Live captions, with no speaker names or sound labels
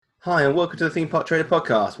Hi, and welcome to the Theme Park Trader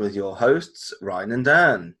Podcast with your hosts, Ryan and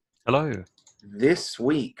Dan. Hello. This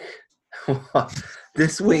week,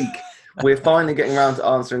 this week, we're finally getting around to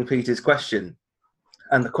answering Peter's question.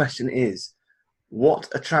 And the question is, what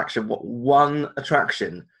one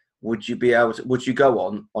attraction would you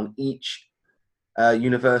go on each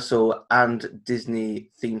Universal and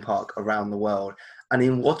Disney theme park around the world? And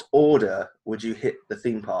in what order would you hit the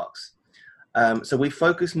theme parks? So we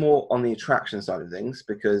focus more on the attraction side of things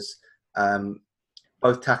because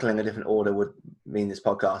both tackling a different order would mean this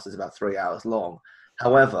podcast is about 3 hours long.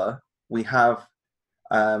 However, we have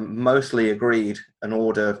mostly agreed an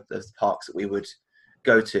order of the parks that we would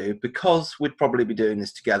go to because we'd probably be doing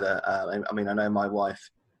this together. I mean, I know my wife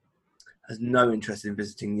has no interest in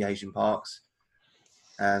visiting the Asian parks.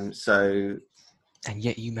 And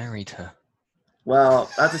yet you married her. Well,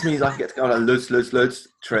 that just means I can get to go on a loads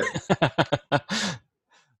trip. I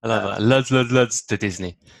love that. Loads to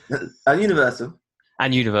Disney. And Universal.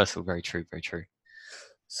 And Universal, very true, very true.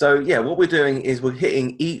 So, yeah, what we're doing is we're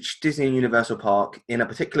hitting each Disney and Universal park in a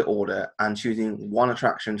particular order and choosing one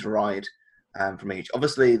attraction to ride from each.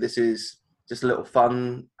 Obviously, this is just a little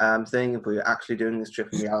fun thing. If we were actually doing this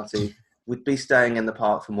trip in reality, we'd be staying in the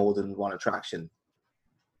park for more than one attraction.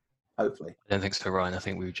 Hopefully. I don't think so, Ryan. I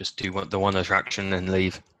think we would just do the one attraction and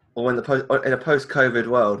leave. Or in a post-COVID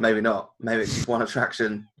world, maybe not. Maybe it's just one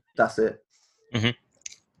attraction. That's it. Mm-hmm.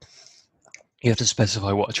 You have to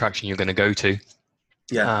specify what attraction you're going to go to.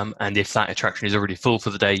 Yeah. And if that attraction is already full for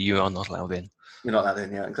the day, you are not allowed in. You're not allowed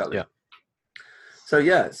in, yeah, exactly. Yeah. So,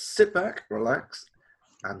 yeah, sit back, relax,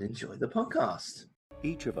 and enjoy the podcast.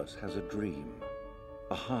 Each of us has a dream,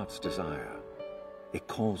 a heart's desire. It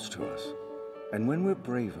calls to us. And when we're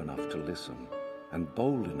brave enough to listen and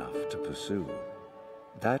bold enough to pursue,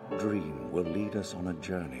 that dream will lead us on a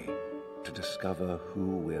journey to discover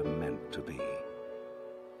who we're meant to be.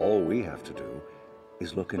 All we have to do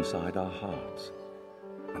is look inside our hearts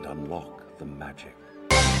and unlock the magic.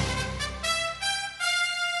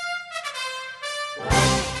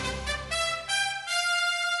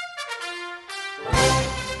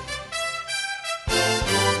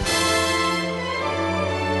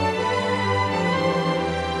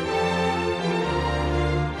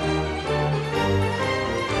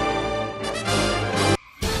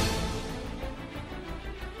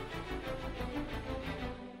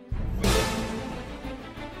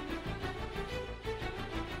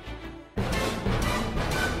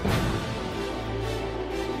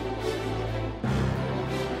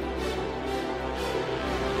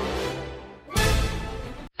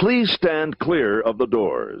 Please stand clear of the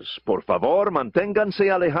doors. Por favor, manténganse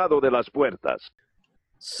alejado de las puertas.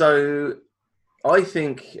 So, I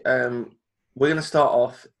think we're going to start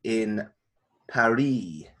off in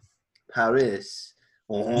Paris. Paris.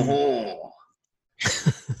 Oh.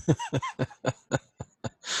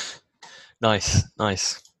 Nice.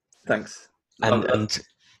 Thanks. And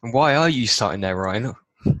why are you starting there, Ryan?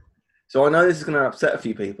 So I know this is going to upset a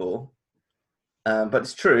few people, but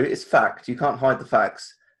it's true. It's fact. You can't hide the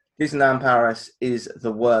facts. Disneyland Paris is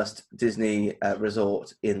the worst Disney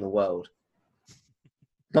resort in the world.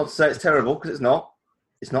 Not to say it's terrible, because it's not.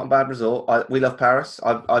 It's not a bad resort. We love Paris.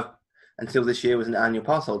 I've until this year was an annual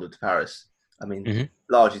pass holder to Paris. I mean,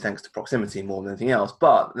 largely thanks to proximity more than anything else.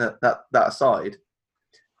 But that aside,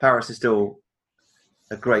 Paris is still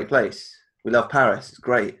a great place. We love Paris. It's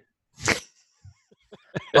great.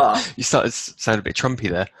 But You started to sound a bit Trumpy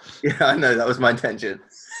there. yeah, I know that was my intention.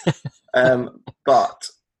 But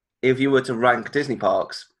if you were to rank Disney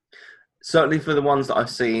parks, certainly for the ones that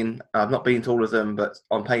I've seen, I've not been to all of them, but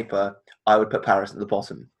on paper, I would put Paris at the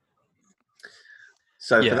bottom.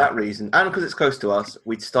 So for that reason, and because it's close to us,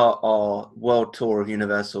 we'd start our world tour of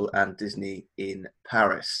Universal and Disney in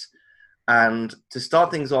Paris. And to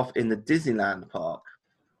start things off in the Disneyland park,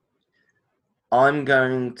 I'm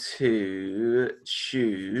going to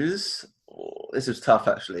choose... Oh, this is tough,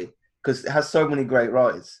 actually, because it has so many great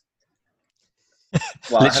rides.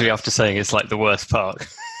 Well, Literally after saying it's like the worst park.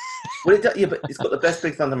 Well, yeah, but it's got the best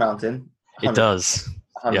Big Thunder Mountain. It does.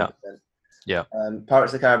 100%. Yeah.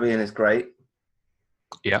 Pirates of the Caribbean is great.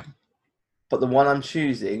 Yeah. But the one I'm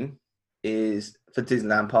choosing is for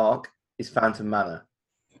Disneyland Park is Phantom Manor.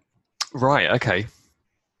 Right, okay.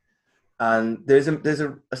 And there's a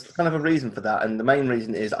kind of a reason for that. And the main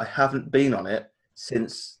reason is I haven't been on it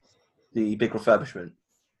since the big refurbishment.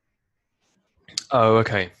 Oh,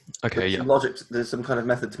 okay. Okay, yeah. There's some kind of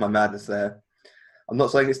method to my madness there. I'm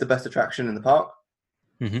not saying it's the best attraction in the park.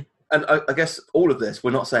 Mm-hmm. And I guess all of this,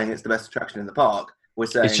 we're not saying it's the best attraction in the park. We're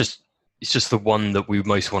saying... It's just the one that we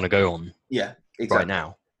most want to go on. Yeah, exactly. Right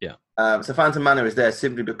now, yeah. So Phantom Manor is there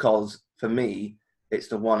simply because, for me, It's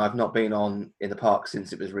the one I've not been on in the park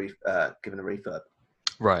since it was given a refurb,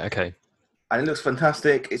 Right. Okay. and it looks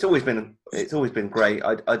fantastic. It's always been great.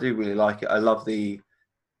 I do really like it. I love the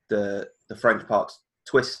French Park's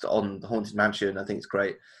twist on the Haunted Mansion. I think it's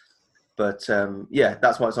great. But yeah,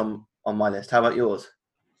 that's why it's on my list. How about yours?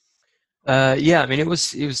 Yeah, I mean, it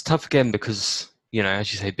was tough again because, you know,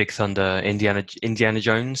 as you say, Big Thunder, Indiana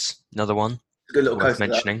Jones, another one It's a good little worth coaster.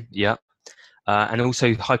 mentioning. Yeah, and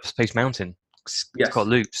also Hyperspace Mountain. It's Yes. got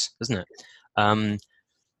loops, doesn't it?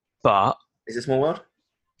 But Is it Small World?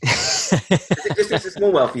 It's a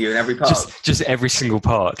small world for you in every park. just every single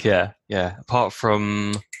park. Yeah. Apart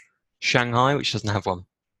from Shanghai, which doesn't have one.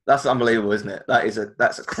 That's unbelievable, isn't it?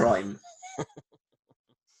 That's a crime.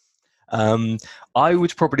 I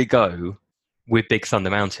would probably go with Big Thunder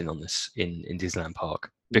Mountain on this in Disneyland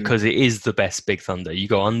Park because it is the best Big Thunder. You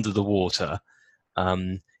go under the water.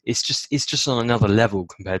 It's just on another level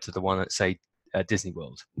compared to the one at, say, Disney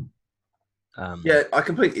World. Yeah, I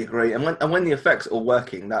completely agree. And when the effects are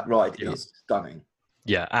working, that ride is stunning.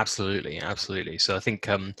 Yeah, absolutely. So I think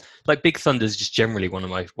like Big Thunder is just generally one of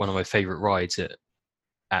my favorite rides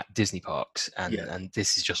at Disney parks, and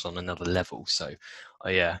this is just on another level. So,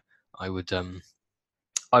 I would go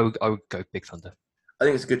Big Thunder. I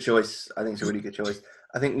think it's a good choice. I think it's a really good choice.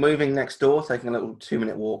 I think moving next door, taking a little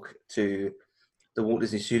 2-minute walk to the Walt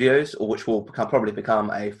Disney Studios, or which will probably become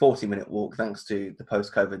a 40-minute walk thanks to the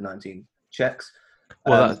post-COVID-19 checks.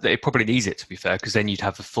 Well, it probably needs it, to be fair, because then you'd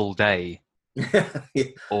have a full day,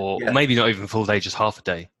 or maybe not even full day, just half a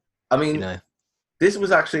day. I mean, this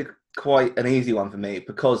was actually quite an easy one for me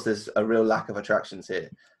because there's a real lack of attractions here.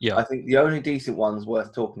 Yeah, I think the only decent ones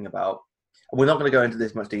worth talking about. We're not going to go into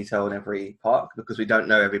this much detail in every park because we don't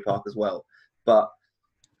know every park as well. But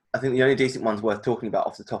I think the only decent ones worth talking about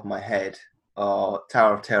off the top of my head are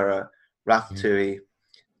Tower of Terror, Ratatouille,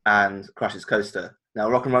 and Crush's Coaster. Now,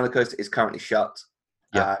 Rock and Roller Coaster is currently shut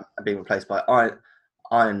and being replaced by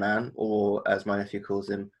Iron Man, or as my nephew calls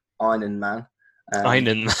him, Iron Man. Iron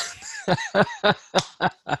Man.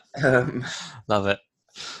 Love it.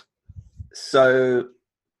 So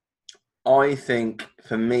I think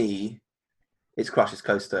for me, it's Crush's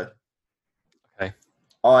Coaster. Okay.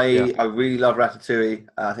 I really love Ratatouille.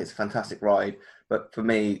 I think it's a fantastic ride. But for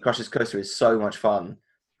me, Crush's Coaster is so much fun.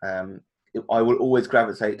 I will always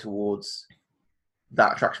gravitate towards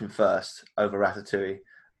that attraction first over Ratatouille.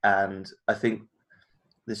 And I think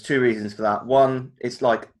there's two reasons for that. One, it's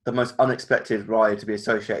like the most unexpected ride to be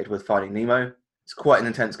associated with Finding Nemo. It's quite an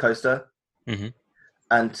intense coaster. Mm-hmm.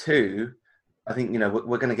 And two, I think,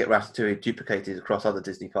 we're going to get Ratatouille duplicated across other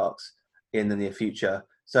Disney parks in the near future.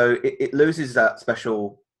 So it loses that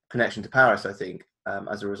special connection to Paris, I think,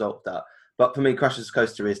 as a result of that. But for me, Crush's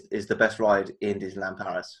Coaster is the best ride in Disneyland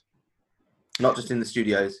Paris. Not just in the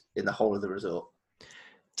studios, in the whole of the resort.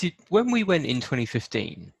 When we went in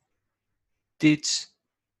 2015, did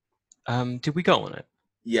we go on it?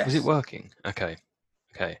 Yes. Was it working? Okay.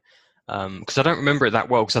 Because I don't remember it that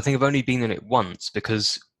well, because I think I've only been on it once,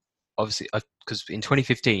 because obviously, because in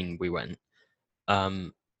 2015 we went,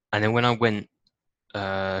 and then when I went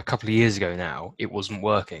a couple of years ago now, it wasn't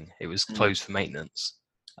working. It was closed for maintenance.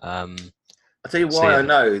 I'll tell you why I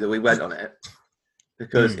know that we went on it,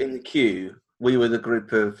 because in the queue, we were the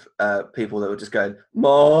group of people that were just going,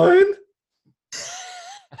 mine!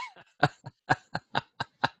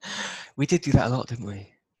 We did do that a lot, didn't we?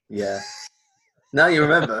 Yeah. Now you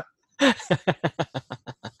remember.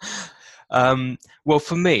 Well,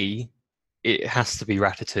 for me, it has to be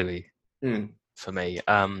Ratatouille. For me,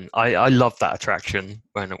 I love that attraction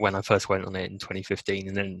when I first went on it in 2015,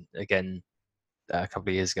 and then again a couple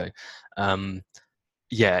of years ago.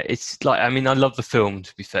 It's like, I mean, I love the film,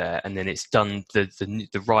 to be fair, and then it's done.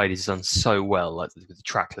 The ride is done so well, like with the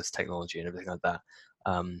trackless technology and everything like that.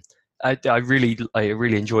 I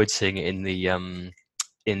really enjoyed seeing it in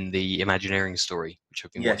the Imagineering story, which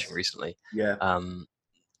I've been watching recently. Yeah.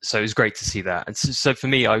 So it was great to see that. And so for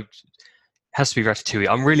me, it has to be Ratatouille.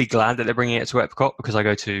 I'm really glad that they're bringing it to Epcot, because I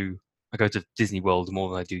go to Disney World more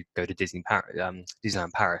than I do go to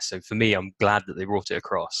Disneyland Paris. So for me, I'm glad that they brought it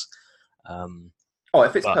across.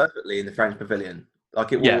 It fits perfectly in the French Pavilion.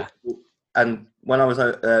 Like it will. Yeah. And when I was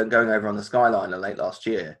going over on the Skyliner late last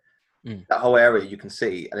year, that whole area you can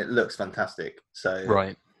see, and it looks fantastic. So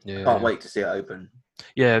right. Yeah, I can't wait to see it open.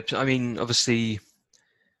 Yeah, I mean, obviously,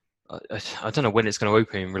 I don't know when it's going to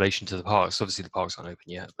open in relation to the parks. Obviously, the parks aren't open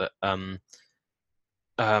yet, but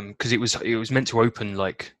because it was meant to open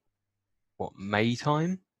like May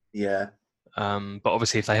time. Yeah. But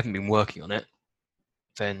obviously, if they haven't been working on it,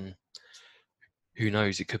 then who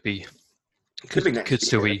knows? It could be. Could be next year.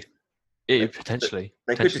 Still be. Potentially.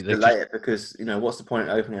 They could just delay it because, what's the point in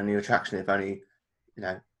opening a new attraction if only,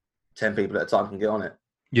 10 people at a time can get on it?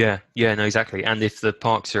 Yeah, no, exactly. And if the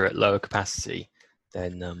parks are at lower capacity,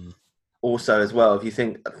 then also as well, if you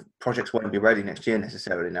think projects won't be ready next year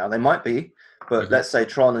necessarily now, they might be, but let's say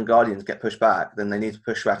Tron and Guardians get pushed back, then they need to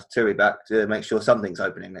push Ratatouille back to make sure something's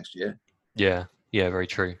opening next year. Yeah, very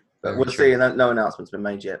true. But we'll see. No announcement's been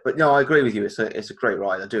made yet. But no, I agree with you. It's a great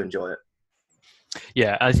ride. I do enjoy it.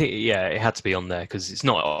 Yeah, I think it had to be on there because it's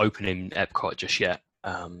not open in Epcot just yet.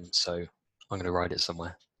 So I'm going to ride it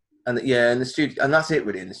somewhere. And in the studio, and that's it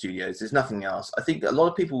really in the studios. There's nothing else. I think a lot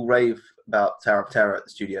of people rave about Tower of Terror at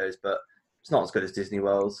the studios, but it's not as good as Disney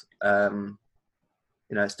World's.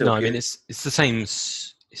 It's still. No, good. I mean it's the same.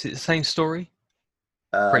 Is it the same story?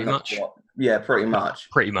 Pretty much. Yeah, pretty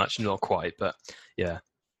much. Pretty much, not quite, but yeah.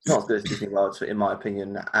 It's not as good as Disney World's, in my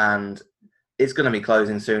opinion, and it's going to be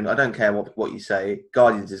closing soon. I don't care what you say.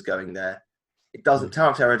 Guardians is going there. It doesn't.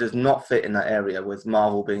 Tower of Terror does not fit in that area with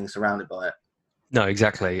Marvel being surrounded by it. No,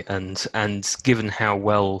 exactly, and given how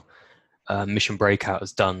well Mission Breakout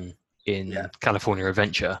has done in California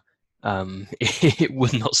Adventure, it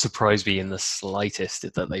would not surprise me in the slightest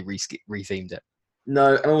that they rethemed it.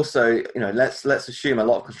 No, and also, let's assume a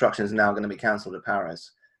lot of construction is now going to be cancelled at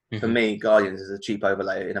Paris. For me, Guardians is a cheap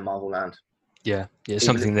overlay in a Marvel land. Yeah,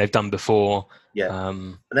 something they've done before. Yeah,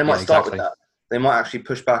 but they might start with that. They might actually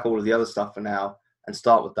push back all of the other stuff for now and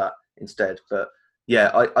start with that instead. But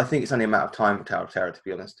yeah, I think it's only a matter of time for Tower of Terror, to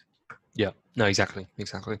be honest. Yeah, no, exactly.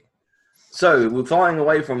 So we're flying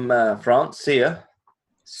away from France. See ya.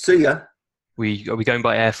 Are we going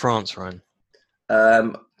by Air France, Ryan?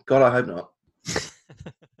 God, I hope not.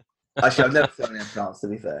 Actually, I've never flown Air France, to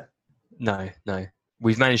be fair. No.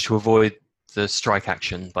 We've managed to avoid the strike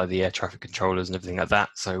action by the air traffic controllers and everything like that.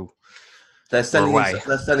 So they're sending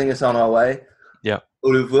us on our way. Yeah. Au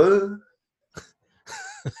revoir.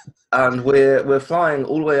 And we're flying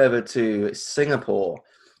all the way over to Singapore,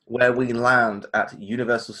 where we land at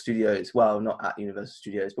Universal Studios. Well, not at Universal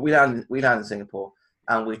Studios, but we land in Singapore,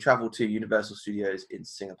 and we travel to Universal Studios in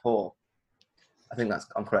Singapore. I think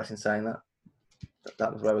I'm correct in saying that.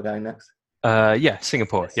 That was where we're going next. Yeah,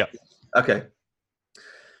 Singapore. Yeah. Okay.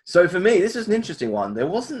 So for me, this is an interesting one. There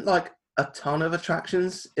wasn't like a ton of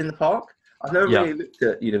attractions in the park. I've never really looked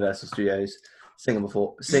at Universal Studios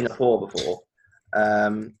Singapore before.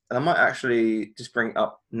 And I might actually just bring it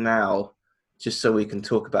up now, just so we can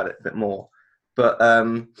talk about it a bit more. But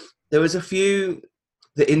there was a few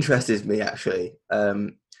that interested me, actually.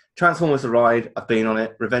 Transformers The Ride, I've been on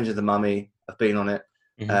it. Revenge of the Mummy, I've been on it.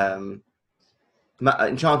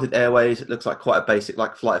 Enchanted Airways, it looks like quite a basic,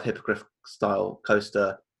 like Flight of Hippogriff style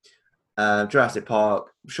coaster. Jurassic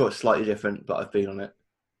Park, I'm sure it's slightly different, but I've been on it.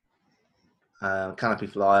 Canopy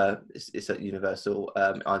Flyer, it's at Universal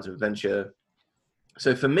Islands of Adventure.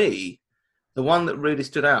 So for me, the one that really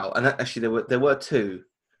stood out, and actually there were two.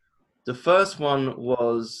 The first one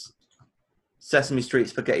was Sesame Street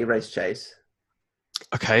Spaghetti Race Chase.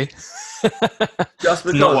 Okay. Just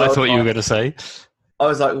because not what I thought you were going to say. I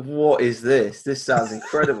was like, what is this? This sounds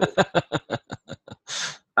incredible.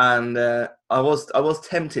 And I was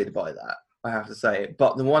tempted by that, I have to say.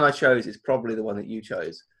 But the one I chose is probably the one that you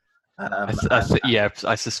chose.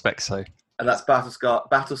 I suspect so. And that's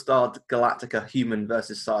Battlestar Galactica Human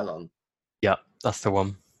versus Cylon. Yeah, that's the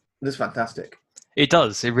one. It's fantastic. It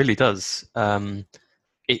does. It really does.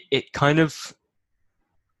 It's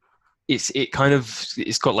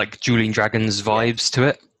got like Dueling Dragons vibes to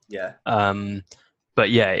it. Yeah. But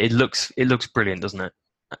yeah, it looks brilliant, doesn't it?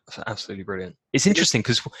 Absolutely brilliant. It's interesting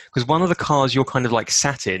because one of the cars you're kind of like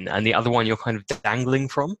sat in, and the other one you're kind of dangling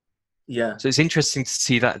from. Yeah. So it's interesting to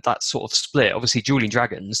see that sort of split. Obviously, Dueling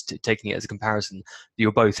Dragons, taking it as a comparison,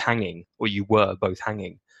 you're both hanging, or you were both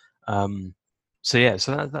hanging. So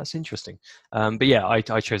that's interesting. But yeah, I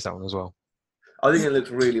chose that one as well. I think it looks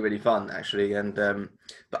really, really fun, actually. And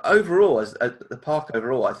but overall, as the park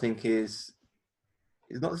overall, I think it's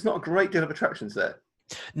not a great deal of attractions there.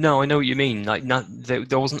 No, I know what you mean. Like,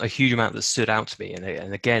 there wasn't a huge amount that stood out to me,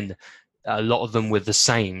 and again, a lot of them were the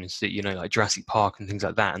same. So, like Jurassic Park and things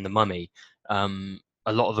like that, and the Mummy. A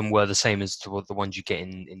lot of them were the same as the ones you get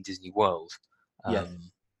in Disney World.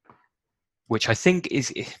 Which I think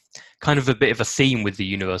is kind of a bit of a theme with the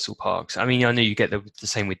Universal parks. I mean, I know you get the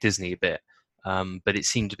same with Disney a bit, but it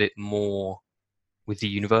seemed a bit more with the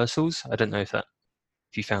Universals. I don't know if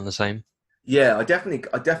you found the same. Yeah, I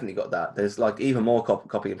definitely got that. There's like even more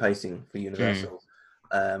copy and pasting for Universal.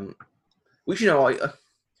 Which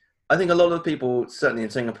I think a lot of people, certainly in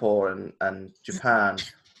Singapore and Japan,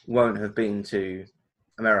 won't have been to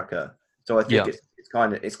America. So I think it's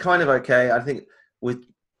kind of okay. I think with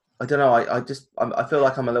I don't know. I feel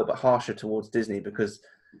like I'm a little bit harsher towards Disney because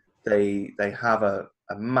they have a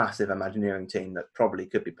massive Imagineering team that probably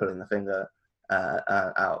could be pulling the finger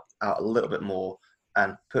out a little bit more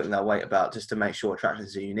and putting their weight about just to make sure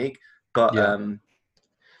attractions are unique. But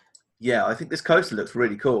yeah, I think this coaster looks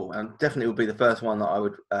really cool, and definitely would be the first one that I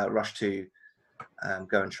would rush to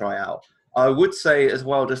go and try out. I would say as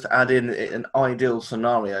well, just to add in an ideal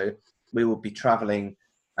scenario, we will be traveling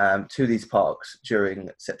to these parks during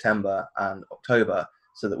September and October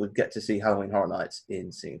so that we'd get to see Halloween Horror Nights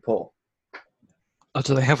in Singapore. Oh,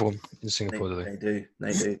 do they have one in Singapore? They do.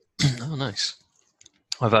 Oh, nice.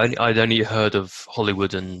 I'd only heard of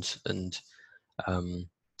Hollywood and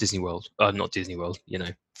Disney World. Not Disney World.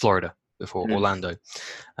 Florida before Orlando.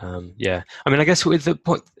 Yeah. I mean, I guess with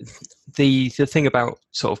the thing about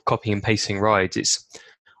sort of copying and pasting rides,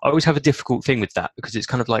 I always have a difficult thing with that because it's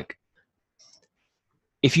kind of like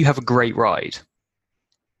if you have a great ride,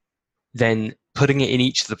 then putting it in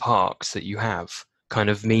each of the parks that you have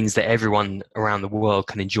kind of means that everyone around the world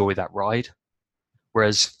can enjoy that ride.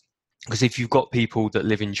 Whereas, because if you've got people that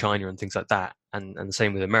live in China and things like that, and the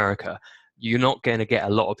same with America, you're not going to get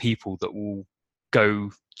a lot of people that will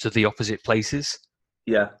go to the opposite places.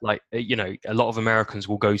 Yeah. Like, a lot of Americans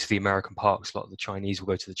will go to the American parks. A lot of the Chinese will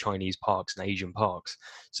go to the Chinese parks and Asian parks.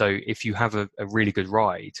 So if you have a really good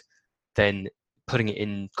ride, then putting it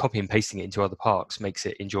in, copy and pasting it into other parks makes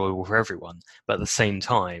it enjoyable for everyone. But at the same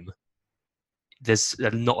time, there's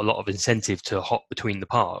not a lot of incentive to hop between the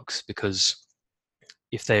parks because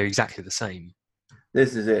if they're exactly the same.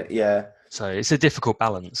 This is it, yeah. So it's a difficult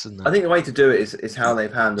balance, isn't it? I think the way to do it is how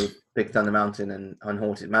they've handled Big Thunder Mountain and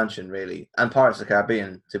Haunted Mansion, really, and Pirates of the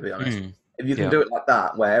Caribbean, to be honest. If you can do it like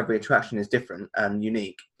that, where every attraction is different and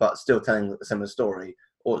unique, but still telling a similar story,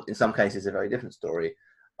 or in some cases a very different story,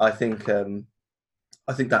 I think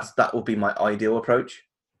that will be my ideal approach.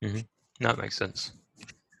 Mm-hmm. That makes sense.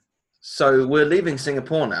 So we're leaving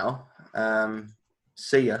Singapore now.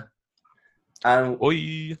 See ya. And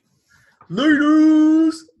Oi.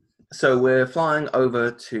 Ladies! So we're flying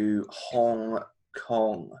over to Hong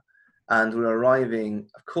Kong, and we're arriving,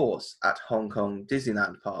 of course, at Hong Kong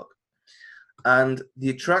Disneyland Park. And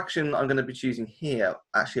the attraction I'm going to be choosing here,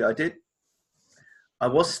 actually, I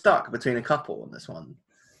was stuck between a couple on this one.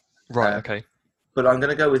 Right, okay. But I'm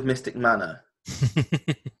going to go with Mystic Manor.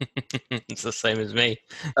 It's the same as me.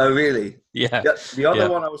 Oh, really? Yeah. The other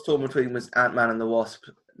one I was torn between was Ant-Man and the Wasp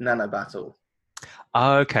Nano Battle.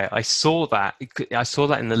 Okay, I saw that. I saw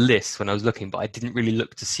that in the list when I was looking, but I didn't really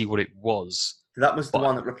look to see what it was. That was the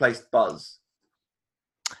one that replaced Buzz.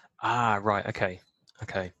 Ah, right. Okay.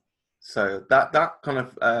 So that kind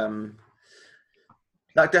of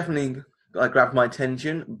that definitely grabbed my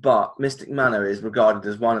attention. But Mystic Manor is regarded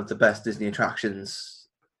as one of the best Disney attractions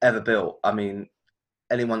ever built. I mean,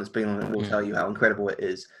 anyone that's been on it will tell you how incredible it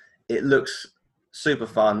is. It looks super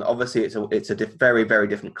fun. Obviously, it's a very, very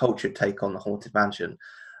different cultured take on the Haunted Mansion,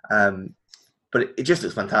 but it just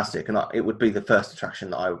looks fantastic, and it would be the first attraction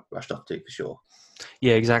that I rushed off to for sure.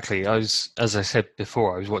 Yeah, exactly. As I said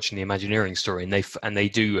before, I was watching the Imagineering story, and they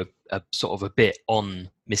do a sort of a bit on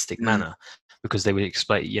Mystic Manor because they would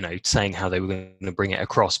explain, saying how they were going to bring it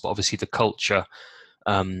across, but obviously the culture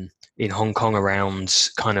in Hong Kong around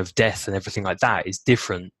kind of death and everything like that is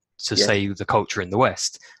different to say the culture in the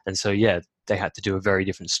West, and so they had to do a very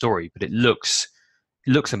different story, but it looks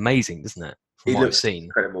amazing, doesn't it? From what I've seen.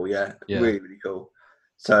 Incredible, yeah. Really, really cool.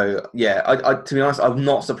 So I to be honest, I'm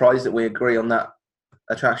not surprised that we agree on that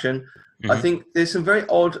attraction. I think there's some very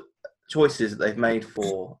odd choices that they've made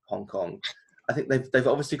for Hong Kong. I think they've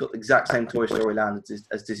obviously got the exact same Toy Story Land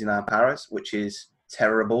as Disneyland Paris, which is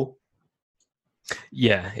terrible.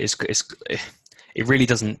 Yeah, it really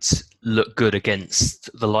doesn't look good against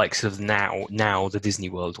the likes of now the Disney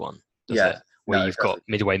World one, does it? Where you've got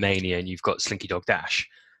Midway Mania and you've got Slinky Dog Dash.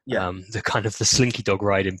 Yeah. The Slinky Dog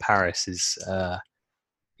ride in Paris is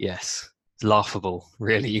laughable,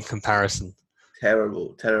 really, in comparison.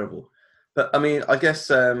 Terrible. But I mean, I guess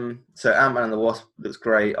so. Ant-Man and the Wasp looks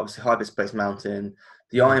great. Obviously, Hyperspace Mountain,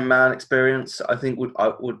 the Iron Man experience, I think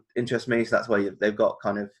would interest me. So that's why they've got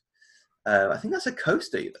kind of. I think that's a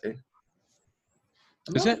coaster, though.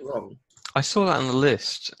 Is it? Wrong. I saw that on the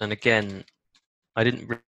list, and again, I didn't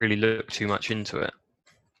really look too much into it.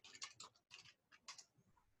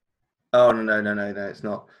 Oh no! It's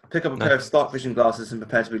not. Pick up a pair of Stark Vision glasses and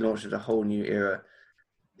prepare to be launched into a whole new era.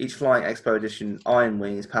 Each Flying Expo edition Iron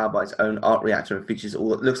Wing is powered by its own arc reactor and features it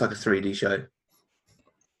looks like a 3D show.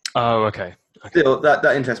 Oh, okay. Still, that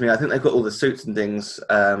interests me. I think they've got all the suits and things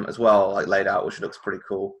as well, like laid out, which looks pretty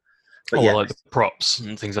cool. But like the props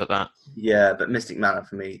and things like that. Yeah, but Mystic Manor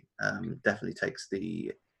for me definitely takes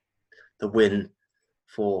the the win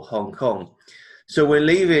for Hong Kong. So we're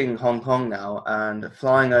leaving Hong Kong now and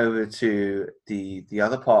flying over to the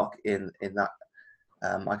other park in that.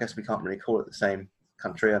 I guess we can't really call it the same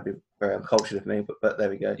country. That'd be very uncultured of me, but there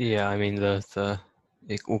we go. Yeah, I mean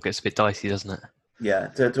it all gets a bit dicey, doesn't it? Yeah,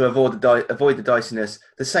 to avoid the diciness,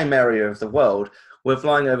 the same area of the world, we're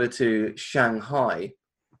flying over to Shanghai,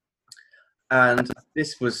 and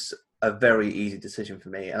this was a very easy decision for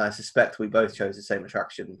me, and I suspect we both chose the same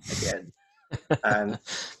attraction again. And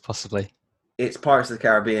possibly. It's Pirates of the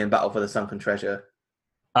Caribbean: Battle for the Sunken Treasure.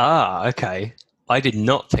 Ah, okay. I did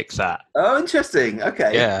not pick that. Oh, interesting.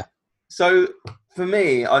 Okay. Yeah. So for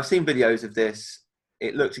me, I've seen videos of this.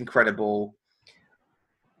 It looks incredible.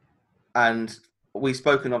 And we've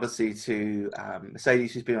spoken, obviously, to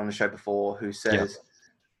Mercedes, who's been on the show before, who says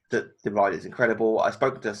that the ride is incredible. I've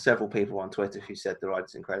spoken to several people on Twitter who said the ride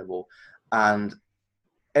is incredible. And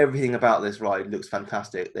everything about this ride looks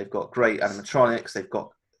fantastic. They've got great animatronics. They've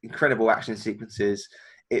got incredible action sequences.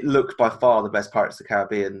 It looks by far the best Pirates of the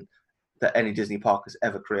Caribbean that any Disney park has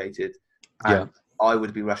ever created. And I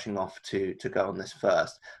would be rushing off to go on this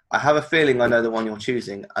first. I have a feeling I know the one you're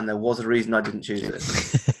choosing, and there was a reason I didn't choose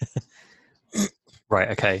it. Right.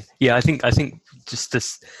 Okay. Yeah. I think just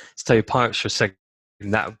this stay Pirates for a second.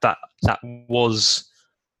 That was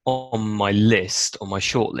on my list, on my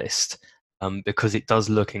short list, because it does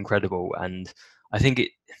look incredible, and I think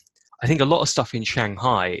a lot of stuff in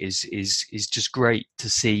Shanghai is just great to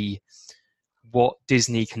see what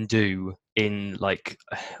Disney can do in, like,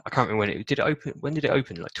 I can't remember when it did open. When did it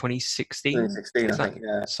open? Like 2016. 2016, I think.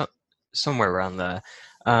 Yeah. Somewhere around there.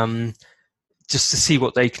 Just to see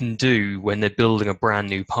what they can do when they're building a brand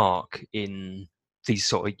new park in these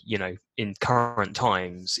sort of, in current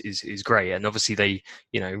times is great. And obviously they,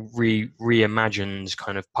 reimagined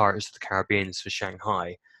kind of Pirates of the Caribbean for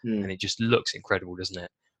Shanghai, and it just looks incredible, doesn't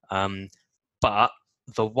it? But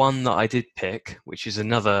the one that I did pick, which is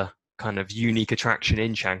another kind of unique attraction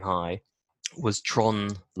in Shanghai, was Tron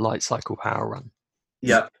Light Cycle Power Run.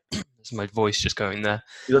 Yeah. There's my voice just going there.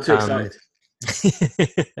 You got too excited.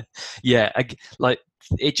 Yeah,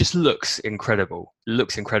 it just looks incredible.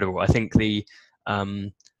 I think I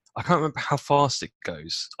can't remember how fast it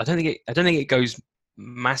goes. I don't think it goes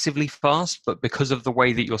massively fast, but because of the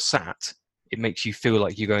way that you're sat, it makes you feel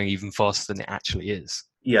like you're going even faster than it actually is.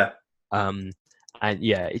 Yeah. And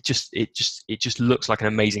yeah, it just looks like an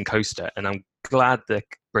amazing coaster, and I'm glad they're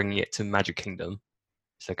bringing it to Magic Kingdom,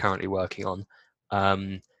 which they're currently working on.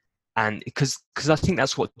 And because I think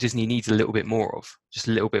that's what Disney needs a little bit more of, just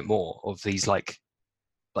a little bit more of these like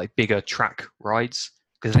bigger track rides,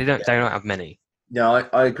 because they don't have many. No,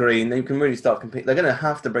 I agree, and they can really start competing. They're going to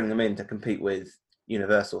have to bring them in to compete with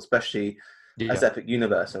Universal, especially as Epic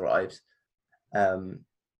Universe arrives.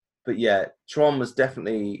 But yeah, Tron was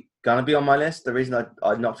definitely going to be on my list. The reason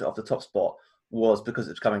I knocked it off the top spot was because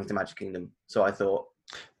it's coming to Magic Kingdom. So I thought,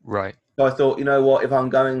 you know what, if I'm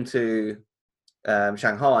going to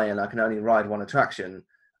Shanghai and I can only ride one attraction,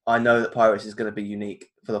 I know that Pirates is going to be unique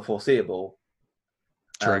for the foreseeable.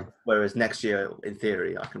 True. Whereas next year, in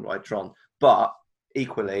theory, I can ride Tron. But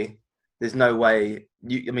equally, there's no way.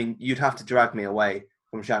 You'd have to drag me away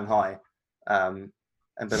from Shanghai,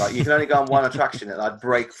 and be like, you can only go on one attraction, and I'd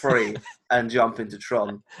break free and jump into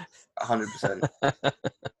Tron, 100%.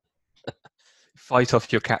 Fight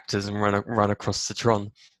off your captors and run across the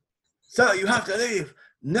Tron. So you have to leave.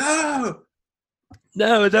 No,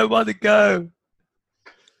 I don't want to go.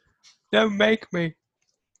 Don't make me.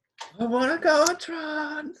 I want to go on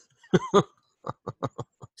Tron.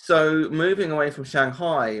 So moving away from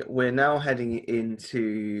Shanghai, we're now heading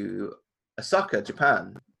into Osaka,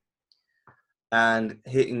 Japan, and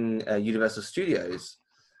hitting Universal Studios.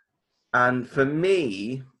 And for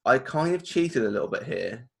me, I kind of cheated a little bit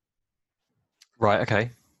here. Right,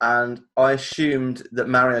 okay. And I assumed that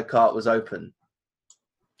Mario Kart was open.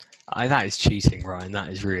 That is cheating, Ryan. That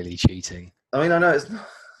is really cheating. I mean, I know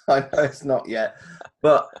it's not yet.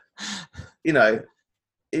 But,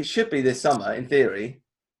 it should be this summer, in theory.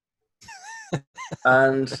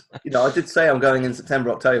 And, I did say I'm going in September,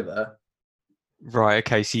 October. Right,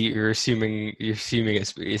 okay, so you're assuming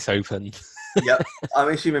it's open. Yep, I'm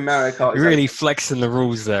assuming Mario Kart is You're really open. flexing the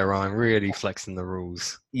rules there, Ryan. Really flexing the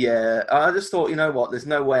rules. Yeah, I just thought, you know what? There's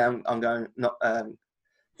no way I'm going.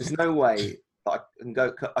 There's no way that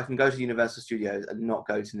I can go to Universal Studios and not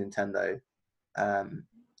go to Nintendo,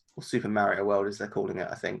 or Super Mario World, as they're calling it,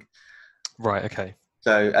 I think. Right. Okay.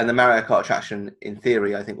 So, and the Mario Kart attraction, in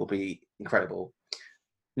theory, I think will be incredible.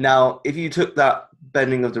 Now, if you took that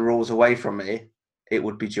bending of the rules away from me, it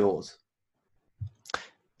would be Jaws.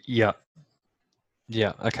 Yeah.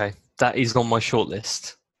 Yeah. Okay. That is on my short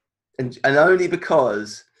list. and only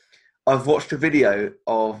because I've watched a video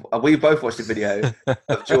of, we both watched a video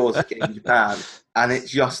of Jaws in Japan, and it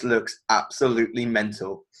just looks absolutely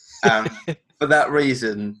mental. For that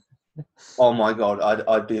reason, oh my God,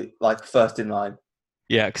 I'd be like first in line.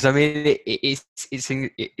 Yeah, because I mean,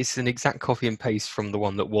 it's an exact copy and paste from the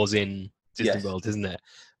one that was in Disney Yes. World, isn't it?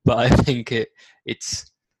 But I think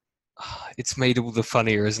it's made all the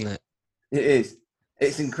funnier, isn't it? It is.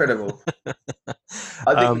 It's incredible.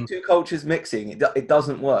 I think with two cultures mixing, it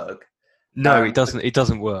doesn't work. No, it doesn't. It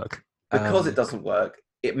doesn't work Because it doesn't work.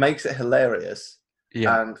 It makes it hilarious.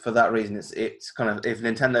 Yeah. And for that reason, it's kind of, if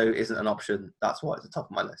Nintendo isn't an option, that's why it's at the top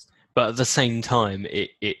of my list. But at the same time,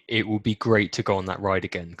 it will be great to go on that ride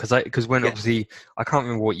again because when obviously I can't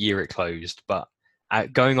remember what year it closed, but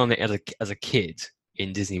going on it as a kid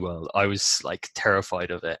in Disney World, I was like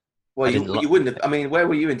terrified of it. Well, you wouldn't have. I mean, where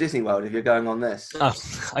were you in Disney World if you're going on this?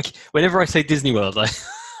 Whenever I say Disney World,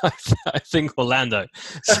 I think Orlando.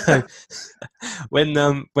 So when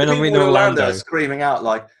I'm in Orlando, screaming out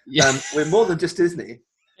like, "We're more than just Disney."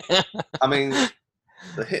 I mean,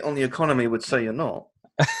 the hit on the economy would say you're not.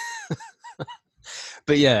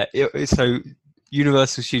 But yeah, so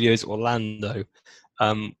Universal Studios Orlando.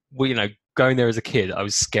 Going there as a kid, I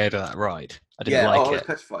was scared of that ride. I didn't like it. I was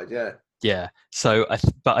petrified. Yeah. Yeah. So I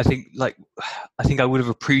think I would have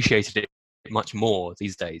appreciated it much more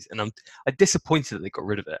these days, and I'm disappointed that they got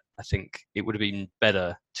rid of it. I think it would have been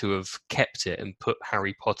better to have kept it and put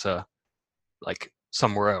Harry Potter like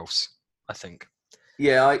somewhere else. I think.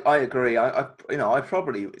 Yeah, I agree. I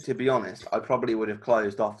probably, to be honest, I probably would have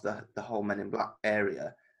closed off the whole Men in Black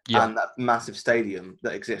area and that massive stadium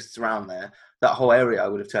that exists around there. That whole area I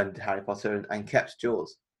would have turned into Harry Potter and kept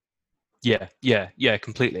Jaws. Yeah,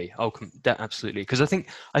 completely. Absolutely. Because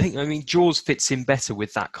I mean, Jaws fits in better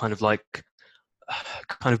with that kind of like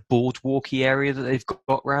kind of boardwalky area that they've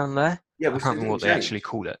got around there. Yeah, I can't remember what they actually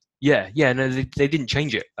call it. Yeah, no, they didn't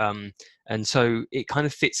change it. And so it kind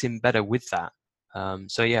of fits in better with that.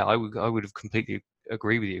 So yeah, I would have completely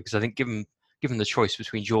agree with you because I think given the choice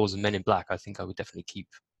between Jaws and Men in Black, I think I would definitely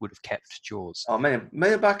would have kept Jaws. Oh, Men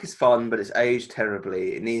in Black is fun, but it's aged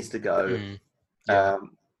terribly. It needs to go. Yeah.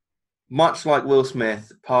 Much like Will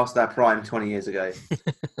Smith past that prime 20 years ago.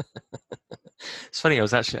 It's funny. I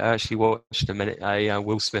actually watched a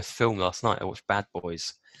Will Smith film last night. I watched Bad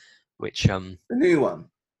Boys, which the new one.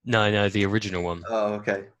 No, the original one. Oh,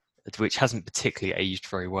 okay. Which hasn't particularly aged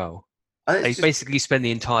very well. They basically spend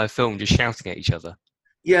the entire film just shouting at each other.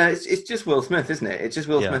 Yeah, it's just Will Smith, isn't it? It's just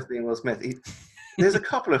Will Smith being Will Smith. There's a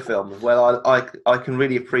couple of films where I can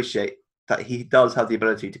really appreciate that he does have the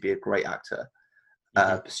ability to be a great actor.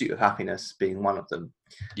 Pursuit of Happiness being one of them.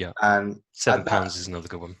 Yeah. And £7 is another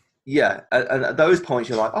good one. Yeah, and at those points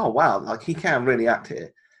you're like, oh wow, like he can really act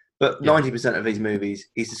here. But 90% of these movies,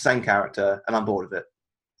 he's the same character, and I'm bored of it.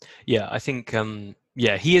 Yeah, I think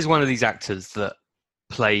he is one of these actors that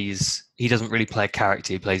he doesn't really play a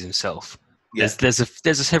character, he plays himself. Yeah.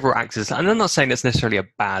 There's several actors, and I'm not saying that's necessarily a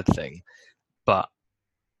bad thing, but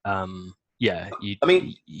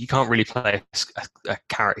you can't really play a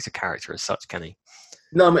character as such, can he?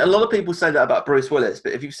 No, I mean, a lot of people say that about Bruce Willis,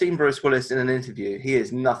 but if you've seen Bruce Willis in an interview, he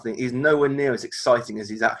is nothing. He's nowhere near as exciting as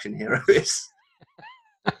his action hero is.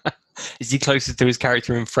 Is he closer to his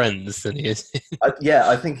character in Friends than he is?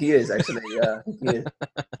 I think he is, actually. Yeah, I think he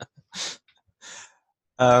is.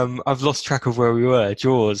 I've lost track of where we were.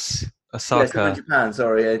 Jaws, Osaka. Yes, in Japan,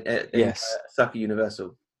 sorry. Yes. Osaka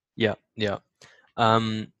Universal. Yeah.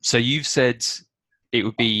 So you've said it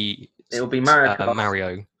would be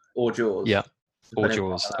Mario. Or Jaws. Yeah. Or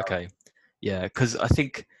Jaws. Okay. Yeah, because I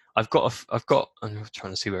think I'm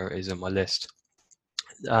trying to see where it is on my list.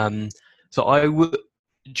 So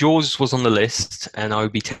Jaws was on the list, and I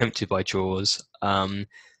would be tempted by Jaws.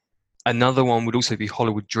 Another one would also be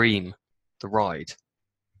Hollywood Dream, the ride.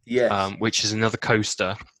 Yes. Which is another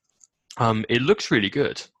coaster. It looks really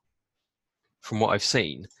good from what I've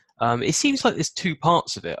seen. It seems like there's two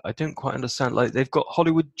parts of it. I don't quite understand. Like they've got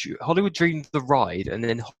Hollywood Dream the ride, and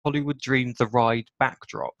then Hollywood Dream the ride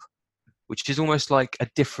backdrop, which is almost like a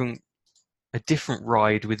different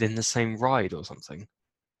ride within the same ride or something.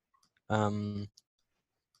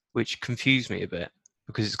 Which confused me a bit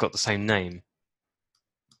because it's got the same name.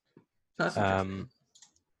 That's interesting.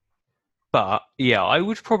 But yeah, I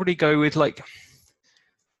would probably go with like.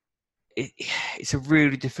 It's a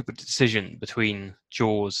really difficult decision between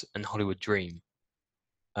Jaws and Hollywood Dream.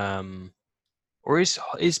 Or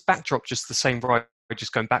is Backdrop just the same ride,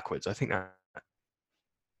 just going backwards? I think that.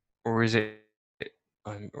 Or is it?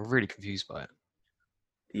 I'm really confused by it.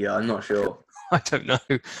 Yeah, I'm not sure. I don't know.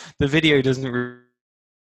 The video doesn't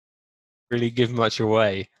really give much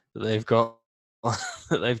away. that they've got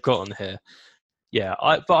that they've got on here. Yeah,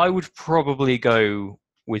 but I would probably go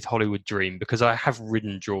with Hollywood Dream because I have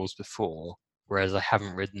ridden Jaws before, whereas I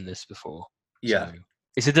haven't ridden this before. Yeah. So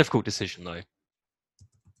it's a difficult decision though.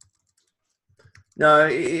 No,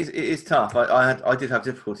 it is tough. I did have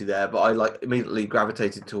difficulty there, but I immediately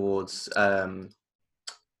gravitated towards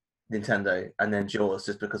Nintendo and then Jaws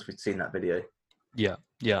just because we'd seen that video. Yeah,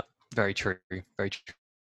 very true, very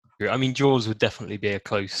true. I mean, Jaws would definitely be a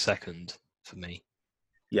close second for me.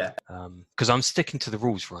 Yeah. Because I'm sticking to the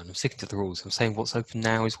rules, Ryan. I'm sticking to the rules. I'm saying what's open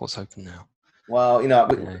now is what's open now. Well,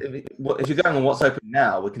 if you're going on what's open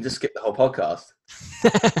now, we can just skip the whole podcast.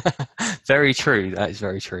 Very true. That is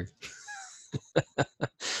very true.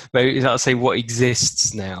 Maybe I'll say what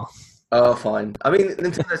exists now. Oh, fine. I mean,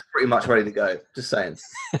 Nintendo's pretty much ready to go. Just saying.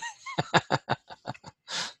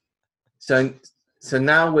 So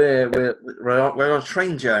now we're on a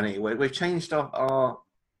train journey. We've changed our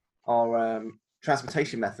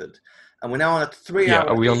transportation method, and we're now on a 3 hour. Yeah,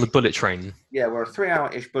 are we on the bullet train? Yeah, we're a 3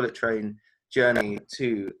 hour-ish bullet train journey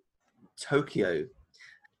to Tokyo,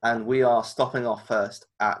 and we are stopping off first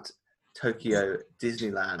at Tokyo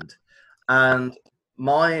Disneyland. And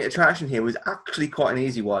my attraction here was actually quite an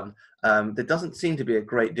easy one. There doesn't seem to be a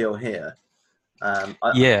great deal here.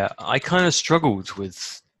 I kind of struggled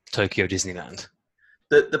with Tokyo Disneyland.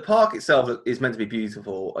 The park itself is meant to be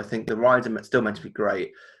beautiful. I think the rides are still meant to be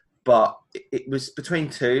great. But it was between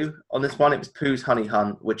two. On this one, it was Pooh's Honey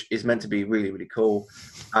Hunt, which is meant to be really, really cool.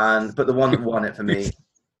 But the one that won it for me...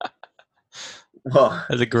 Well,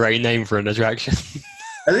 that's a great name for an attraction.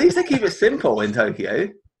 At least they keep it simple in Tokyo.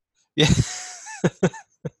 Yeah.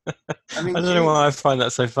 I mean, I don't know why I find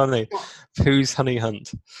that so funny. Pooh's Honey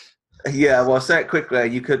Hunt. Yeah, well, say it quickly.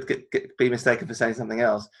 You could be mistaken for saying something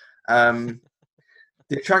else. The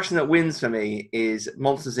attraction that wins for me is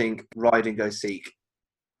Monsters, Inc. Ride and Go Seek.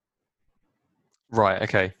 Right,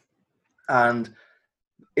 okay. And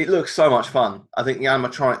it looks so much fun. I think the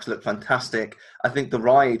animatronics look fantastic. I think the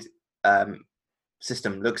ride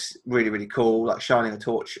system looks really, really cool, like shining a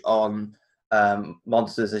torch on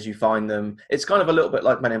monsters as you find them. It's kind of a little bit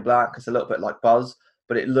like Men in Black. It's a little bit like Buzz,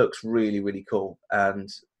 but it looks really, really cool. And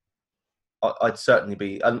I'd certainly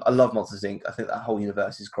be... I love Monsters, Inc. I think that whole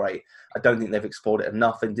universe is great. I don't think they've explored it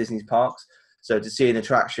enough in Disney's parks. So to see an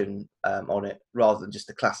attraction on it rather than just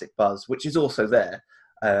the classic Buzz, which is also there,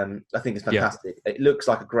 I think it's fantastic. Yeah. It looks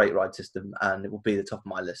like a great ride system, and it will be the top of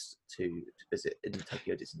my list to visit in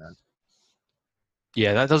Tokyo Disneyland.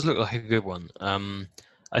 Yeah, that does look like a good one.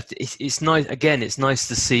 It's nice. Again, it's nice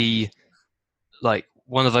to see like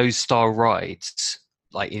one of those style rides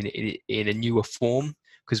like in a newer form,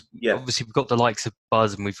 because obviously we've got the likes of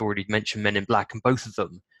Buzz and we've already mentioned Men in Black, and both of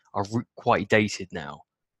them are quite dated now.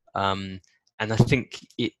 And I think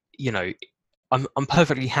I'm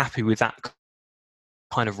perfectly happy with that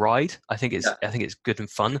kind of ride. I think it's good and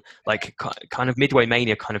fun. Like kind of Midway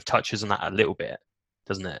Mania kind of touches on that a little bit,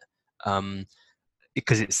 doesn't it?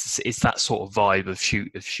 Because it's that sort of vibe of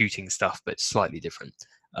shooting stuff, but slightly different.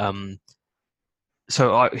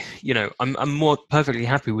 So I'm more perfectly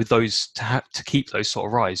happy with those to keep those sort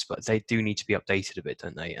of rides, but they do need to be updated a bit,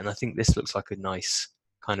 don't they? And I think this looks like a nice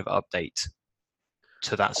kind of update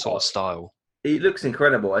to that sort of style. It looks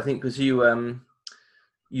incredible. I think because you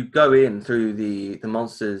go in through the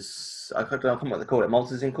Monsters. I can't remember what they call it.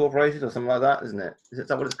 Monsters Incorporated or something like that, isn't it? Is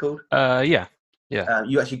that what it's called? Yeah.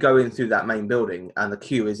 You actually go in through that main building, and the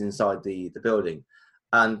queue is inside the building,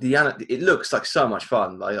 and it looks like so much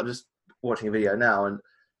fun. Like I'm just watching a video now, and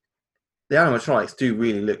the animatronics do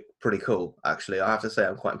really look pretty cool. Actually, I have to say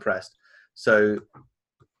I'm quite impressed. So,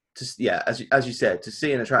 as you said, to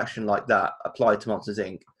see an attraction like that applied to Monsters,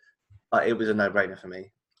 Inc., it was a no-brainer for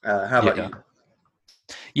me. How about you?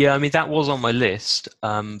 Yeah, I mean that was on my list,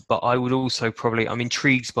 but I would also probably. I'm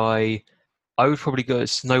intrigued by. I would probably go at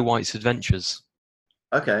Snow White's Adventures.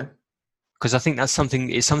 Okay. Because I think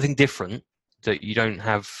it's something different that you don't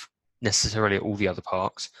have necessarily at all the other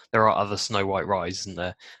parks. There are other Snow White rides, isn't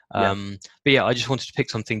there? But yeah, I just wanted to pick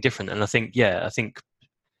something different, and I think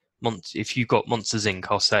if you've got Monsters Inc.,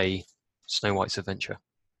 I'll say Snow White's Adventure.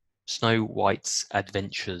 Snow White's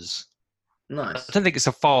Adventures. Nice. I don't think it's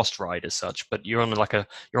a fast ride as such, but you're on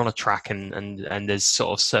a track, and there's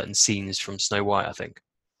sort of certain scenes from Snow White, I think.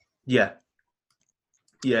 Yeah.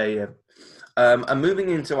 And moving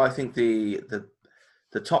into, I think the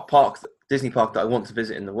top park, Disney park that I want to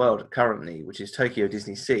visit in the world currently, which is Tokyo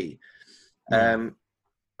Disney Sea.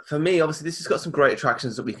 For me, obviously, this has got some great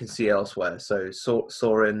attractions that we can see elsewhere. So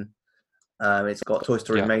Soarin', it's got Toy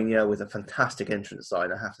Story Mania with a fantastic entrance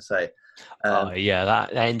sign, I have to say. That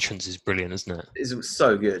entrance is brilliant, isn't it? It's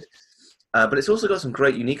so good. But it's also got some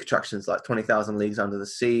great unique attractions like 20,000 Leagues Under the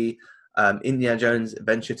Sea, Indiana Jones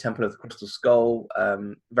Adventure Temple of the Crystal Skull,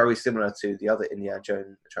 very similar to the other Indiana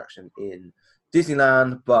Jones attraction in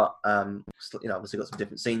Disneyland, but obviously got some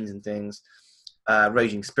different scenes and things.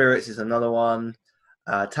 Raging Spirits is another one.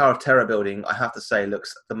 Tower of Terror building, I have to say,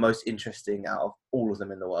 looks the most interesting out of all of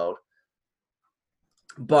them in the world.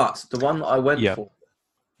 But the one that I went for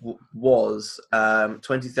was Journey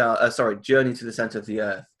to the Center of the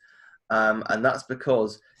Earth. And that's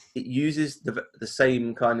because it uses the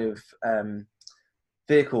same kind of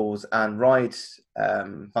vehicles and ride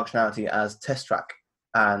functionality as Test Track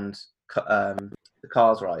and the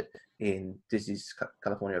Cars ride in Disney's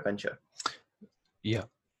California Adventure. Yeah.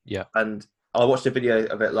 And I watched a video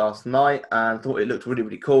of it last night and thought it looked really,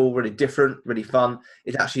 really cool, really different, really fun.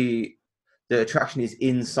 The attraction is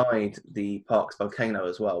inside the park's volcano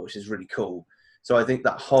as well, which is really cool. So I think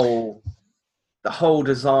the whole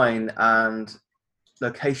design and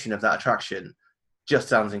location of that attraction just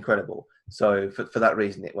sounds incredible. So for that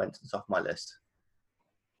reason, it went to the top of my list.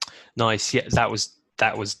 Nice. Yeah, that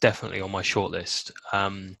was definitely on my shortlist.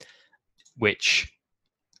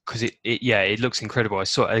 Because it looks incredible. I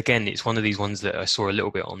saw, again, it's one of these ones that I saw a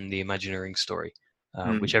little bit on the Imagineering story,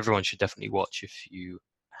 which everyone should definitely watch if you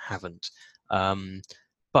haven't.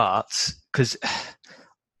 But because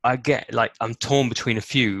I get, I'm torn between a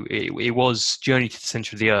few. It was Journey to the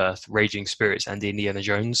Center of the Earth, Raging Spirits, and Indiana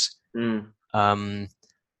Jones.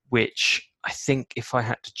 Which I think if I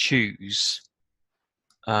had to choose,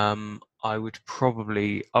 I'll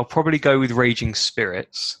probably go with Raging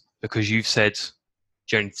Spirits, because you've said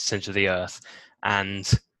Journey to the Center of the Earth,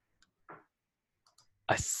 and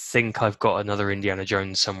I think I've got another Indiana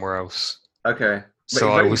Jones somewhere else. Okay.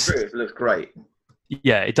 So it looks great.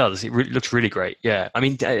 Yeah, it does. It looks really great. Yeah, I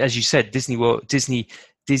mean, as you said, Disney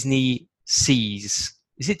Seas.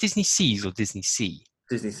 Is it Disney Seas or Disney Sea?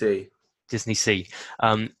 Disney Sea. Disney Sea.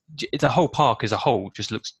 The whole park as a whole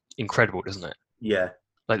just looks incredible, doesn't it? Yeah.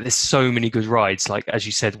 There's so many good rides. As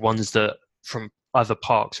you said, ones that from other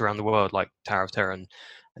parks around the world, like Tower of Terror and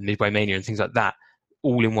Midway Mania and things like that,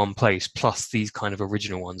 all in one place, plus these kind of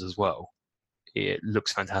original ones as well. It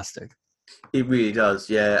looks fantastic. It really does,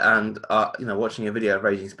 yeah. And watching a video of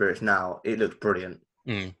Raging Spirits now, it looks brilliant.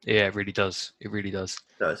 Yeah, it really does. It really does.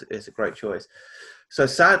 So it's a great choice. So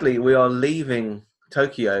sadly, we are leaving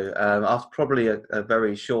Tokyo after probably a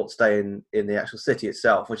very short stay in the actual city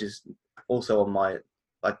itself, which is also on my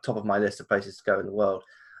top of my list of places to go in the world.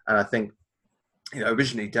 And I think,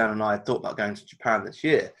 originally Dan and I had thought about going to Japan this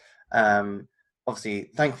year. Obviously,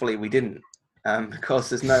 thankfully, we didn't. Because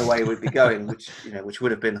there's no way we'd be going, which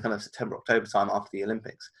would have been kind of September, October time after the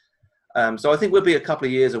Olympics. So I think we'll be a couple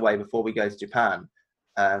of years away before we go to Japan,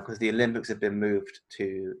 because the Olympics have been moved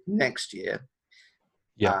to next year.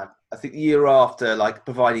 Yeah. I think the year after,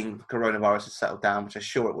 providing coronavirus has settled down, which I'm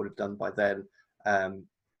sure it would have done by then,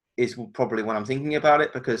 is probably when I'm thinking about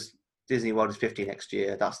it, because Disney World is 50 next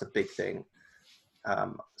year. That's the big thing.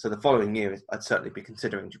 So the following year, I'd certainly be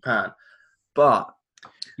considering Japan. But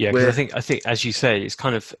yeah, because I think, as you say, it's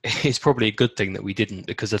probably a good thing that we didn't,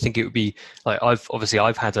 because I think it would be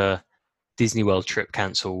I've had a Disney World trip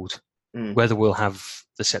cancelled. Whether we'll have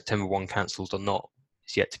the September one cancelled or not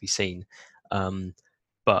is yet to be seen.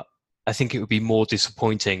 But I think it would be more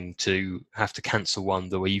disappointing to have to cancel one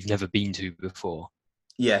that you've never been to before.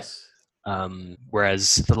 Yes.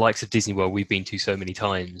 Whereas the likes of Disney World, we've been to so many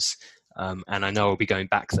times, and I know I'll be going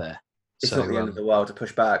back there. It's not the end of the world to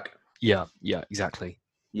push back. Yeah, exactly.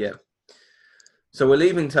 Yeah. So we're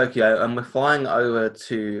leaving Tokyo and we're flying over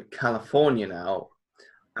to California now.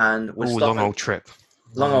 And we're long old trip.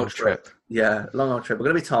 Long old trip. Yeah, long old trip. We're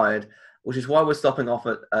going to be tired, which is why we're stopping off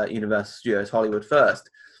at Universal Studios Hollywood first.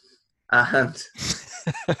 And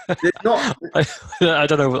there's not... I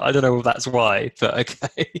don't know if that's why, but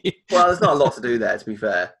okay. Well, there's not a lot to do there, to be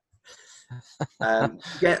fair.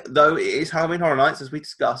 Though it is Halloween Horror Nights, as we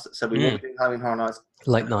discussed, so we will be doing Halloween Horror Nights.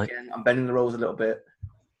 Late night. Again, I'm bending the rules a little bit,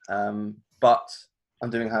 but I'm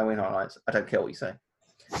doing Halloween Horror Nights. I don't care what you say.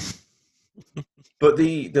 But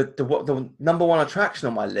the number one attraction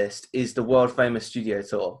on my list is the world famous studio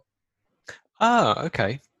tour. Ah,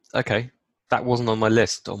 okay. That wasn't on my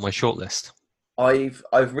list, on my short list. I've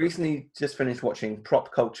recently just finished watching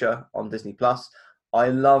Prop Culture on Disney Plus. I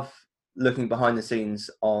love looking behind the scenes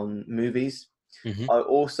on movies. Mm-hmm. I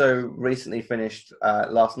also recently finished,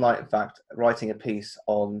 last night in fact, writing a piece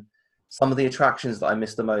on some of the attractions that I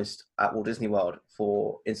missed the most at Walt Disney World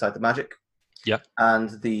for Inside the Magic. Yeah.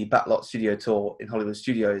 And the Backlot Studio Tour in Hollywood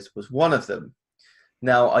Studios was one of them.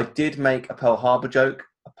 Now, I did make a Pearl Harbor joke.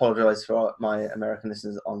 Apologize for my American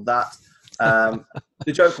listeners on that. The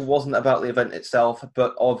Joker wasn't about the event itself,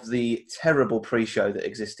 but of the terrible pre-show that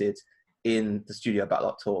existed in the Studio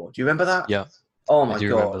Battlelot tour. Do you remember that? Yeah, Oh I my do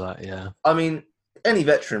god! remember that. Yeah. I mean, any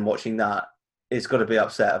veteran watching that is got to be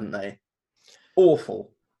upset, haven't they?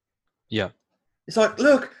 Awful. Yeah. It's like,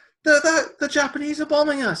 look, the Japanese are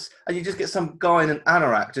bombing us, and you just get some guy in an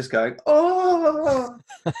anorak just going, oh,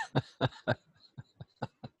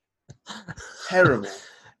 terrible.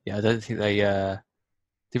 Yeah, I don't think they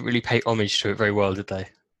didn't really pay homage to it very well, did they?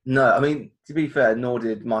 No, I mean, to be fair, nor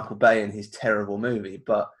did Michael Bay in his terrible movie,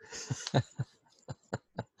 but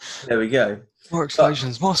there we go. More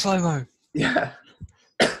explosions, more slow-mo. Yeah.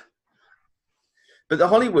 But the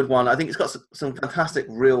Hollywood one, I think it's got some fantastic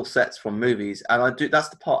real sets from movies, and that's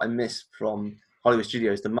the part I miss from Hollywood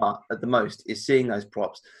studios the most, is seeing those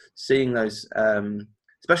props, seeing those,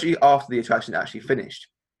 especially after the attraction actually finished,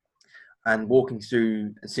 and walking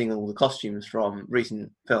through and seeing all the costumes from recent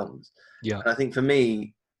films. Yeah. And I think for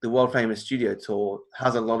me, the world famous studio tour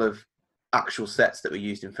has a lot of actual sets that were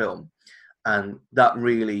used in film, and that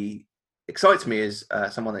really excites me as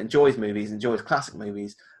someone that enjoys movies, enjoys classic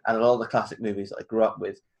movies, and a lot of the classic movies that I grew up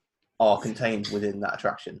with are contained within that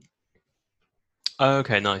attraction. Oh,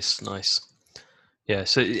 okay, nice. Yeah,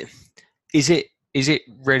 so is it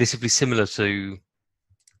relatively similar to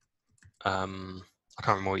I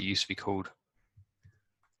can't remember what it used to be called,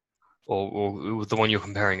 or the one you're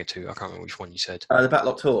comparing it to? I can't remember which one you said. The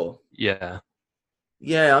Battlelot tour. Yeah.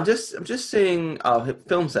 Yeah, I'm just seeing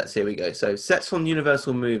film sets. Here we go. So sets from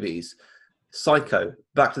Universal movies: Psycho,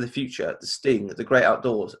 Back to the Future, The Sting, The Great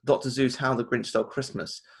Outdoors, Dr. Seuss' How the Grinch Stole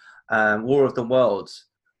Christmas, War of the Worlds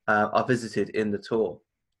are visited in the tour.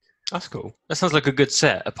 That's cool. That sounds like a good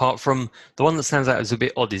set. Apart from the one that stands out as a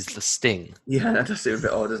bit odd is The Sting. Yeah, that does seem a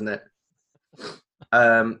bit odd, doesn't it?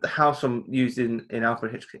 The house used in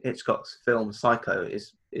Alfred Hitchcock's film Psycho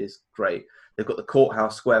is great. They've got the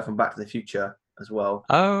courthouse square from Back to the Future as well.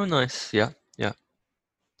 Oh, nice. Yeah.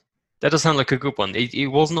 That does sound like a good one. It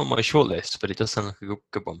wasn't on my shortlist, but it does sound like a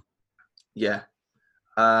good one. Yeah.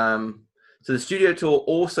 So the studio tour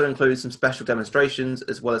also includes some special demonstrations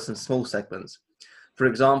as well as some small segments. For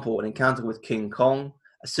example, an encounter with King Kong,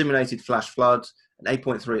 a simulated flash flood, an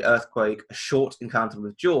 8.3 earthquake, a short encounter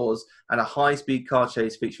with Jaws, and a high-speed car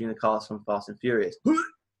chase featuring the cast from Fast and Furious.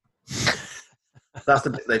 That's the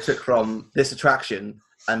bit they took from this attraction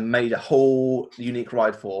and made a whole unique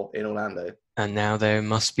ride for in Orlando. And now they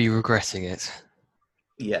must be regretting it.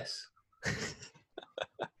 Yes. Do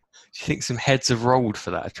you think some heads have rolled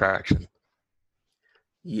for that attraction?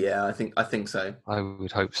 Yeah, I think so. I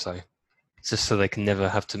would hope so. Just so they can never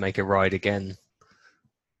have to make a ride again.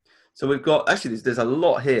 So we've got, actually, there's a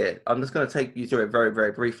lot here. I'm just going to take you through it very,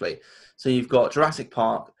 very briefly. So you've got Jurassic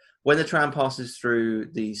Park. When the tram passes through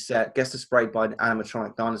the set, guests are sprayed by an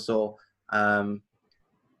animatronic dinosaur.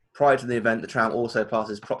 Prior to the event, the tram also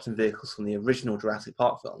passes props and vehicles from the original Jurassic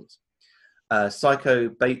Park films. Psycho,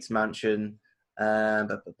 Bates Mansion. There's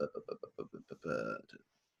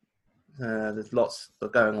lots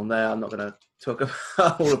going on there. I'm not going to talk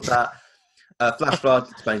about all of that. Flash Flood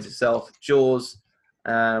explains itself. Jaws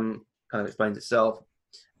kind of explains itself.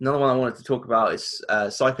 Another one I wanted to talk about is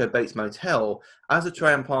Psycho Bates Motel. As the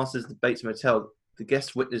tram passes the Bates Motel, the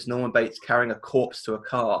guests witness Norman Bates carrying a corpse to a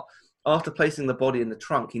car. After placing the body in the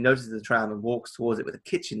trunk, he notices the tram and walks towards it with a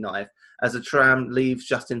kitchen knife as the tram leaves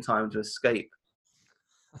just in time to escape.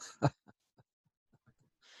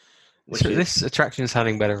 This attraction is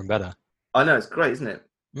sounding better and better. I know, it's great, isn't it?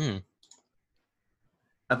 Mm.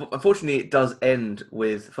 Unfortunately, it does end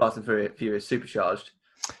with Fast and Furious Supercharged.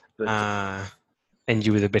 But, end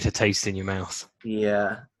you with a bitter taste in your mouth.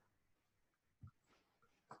 Yeah.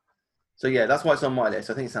 So yeah, that's why it's on my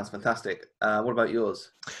list. I think it sounds fantastic. What about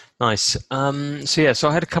yours? Nice. So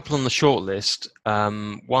I had a couple on the short list.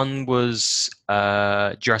 One was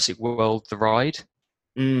Jurassic World: The Ride.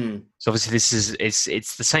 Mm. So obviously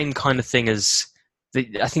it's the same kind of thing as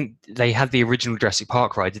I think they had the original Jurassic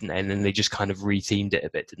Park ride, didn't they? And then they just kind of rethemed it a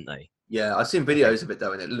bit, didn't they? Yeah, I've seen videos of it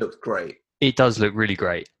though, and it looks great. It does look really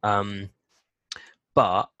great.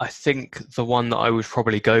 But I think the one that I would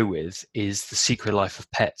probably go with is The Secret Life of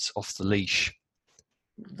Pets Off the Leash.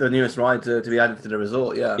 The newest ride to be added to the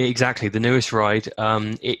resort, yeah. Exactly, the newest ride.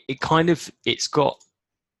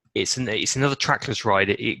 It's another trackless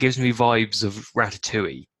ride. It gives me vibes of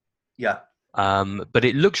Ratatouille. Yeah. But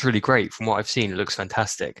it looks really great from what I've seen. It looks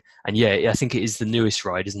fantastic. And yeah, I think it is the newest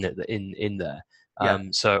ride, isn't it, in there? Yeah.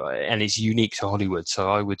 And it's unique to Hollywood. So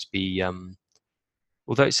I would be,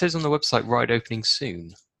 although it says on the website ride opening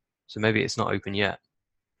soon, so maybe it's not open yet.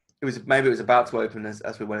 Maybe it was about to open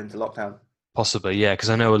as we went into lockdown. Possibly, yeah, because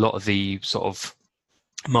I know a lot of the sort of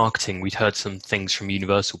marketing, we'd heard some things from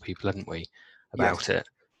Universal people, hadn't we, about it?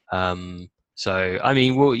 So I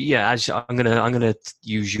mean, well, yeah. I'm gonna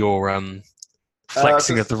use your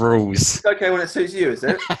flexing of the rules. It's okay when it suits you, is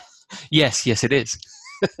it? Yes, it is.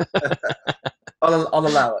 I'll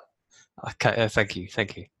allow it. Okay, thank you.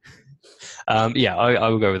 Yeah, I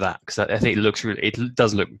will go with that because I think it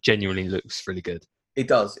does look genuinely looks really good. It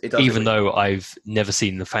does. Even though I've never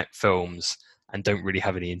seen the films and don't really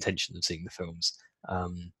have any intention of seeing the films,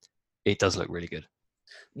 it does look really good.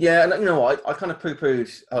 Yeah, and you know what? I kind of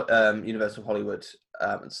poo-pooed Universal Hollywood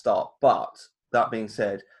at the start, but that being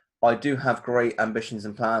said, I do have great ambitions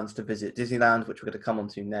and plans to visit Disneyland, which we're going to come on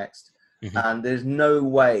to next. Mm-hmm. And there's no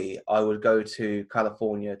way I would go to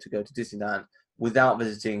California to go to Disneyland without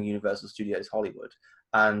visiting Universal Studios Hollywood.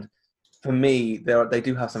 And for me, they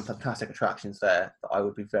do have some fantastic attractions there that I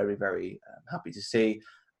would be very, very happy to see.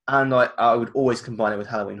 And I would always combine it with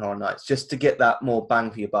Halloween Horror Nights just to get that more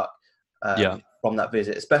bang for your buck from that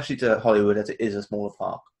visit, especially to Hollywood as it is a smaller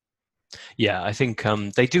park. Yeah, I think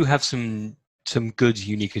they do have some good,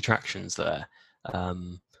 unique attractions there.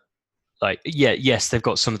 Yes, they've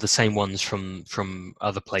got some of the same ones from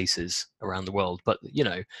other places around the world, but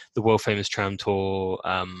the world famous tram tour,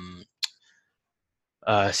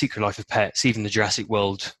 Secret Life of Pets, even the Jurassic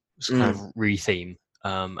World kind of re-theme,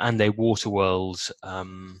 and their Water World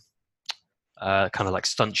kind of like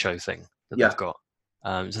stunt show thing that they've got.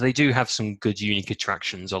 So they do have some good, unique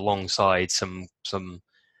attractions alongside some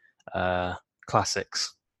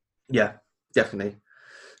classics. Yeah, definitely.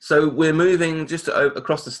 So we're moving just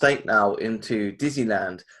across the state now into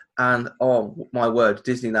Disneyland. And, oh, my word,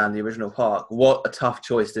 Disneyland, the original park. What a tough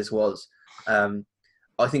choice this was.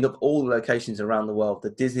 I think of all the locations around the world, the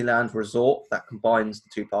Disneyland Resort, that combines the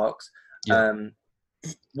two parks.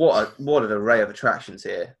 What an array of attractions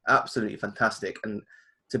here. Absolutely fantastic. And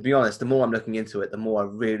to be honest, the more I'm looking into it, the more I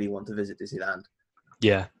really want to visit Disneyland.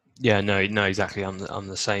 Yeah, no, exactly. I'm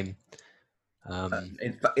the same.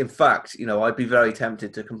 In fact, I'd be very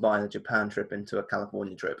tempted to combine a Japan trip into a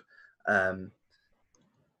California trip,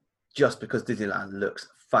 just because Disneyland looks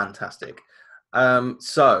fantastic.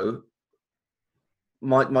 So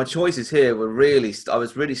my choices here were I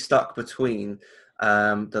was really stuck between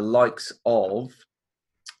the likes of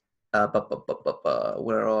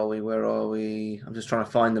where are we? I'm just trying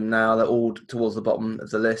to find them now. They're all towards the bottom of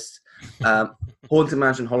the list. Haunted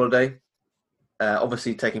Mansion Holiday,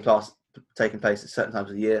 obviously taking place at certain times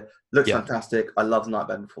of the year. Looks fantastic. I love The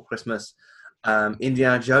Nightmare Before Christmas.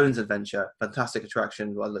 Indiana Jones Adventure, fantastic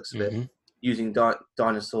attraction by the looks of it. Using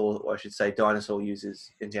Dinosaur, or I should say Dinosaur uses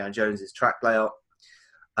Indiana Jones's track layout.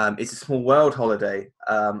 It's a Small World Holiday,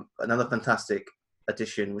 another fantastic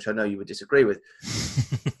addition, which I know you would disagree with.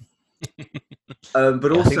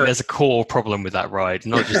 But also, I think there's a core problem with that ride,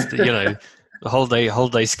 not just the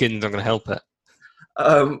holiday skin's not going to help it.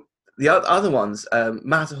 The other ones,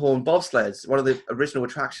 Matterhorn bobsleds, one of the original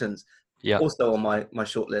attractions, also on my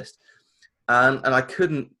short list. And I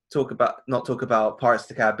couldn't not talk about Pirates of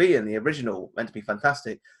the Caribbean, the original, meant to be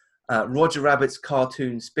fantastic. Roger Rabbit's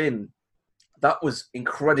cartoon Spin, that was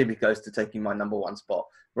incredibly close to taking my number one spot.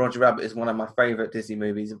 Roger Rabbit is one of my favourite Disney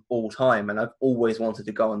movies of all time, and I've always wanted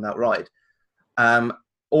to go on that ride.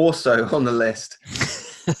 Also on the list.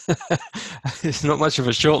 It's not much of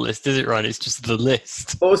a short list, is it, Ryan? It's just the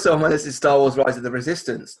list. Also on my list is Star Wars Rise of the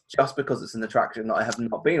Resistance, just because it's an attraction that I have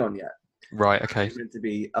not been on yet. Right, okay. It's meant to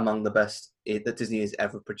be among the best that Disney has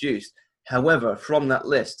ever produced. However, from that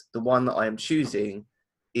list, the one that I am choosing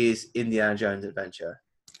is Indiana Jones Adventure.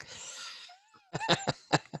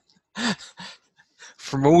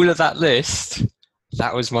 From all of that list,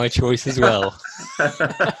 that was my choice as well.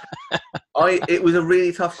 It was a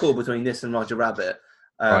really tough call between this and Roger Rabbit.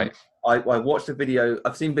 Right. I watched a video.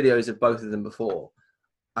 I've seen videos of both of them before,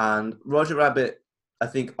 and Roger Rabbit, I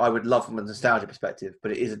think I would love from a nostalgia perspective,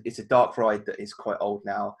 but it's a dark ride that is quite old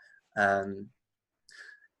now.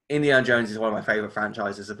 Indiana Jones is one of my favorite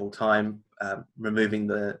franchises of all time, removing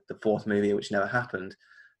the fourth movie, which never happened.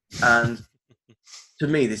 And to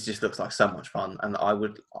me, this just looks like so much fun. And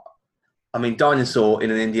Dinosaur in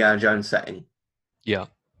an Indiana Jones setting. Yeah.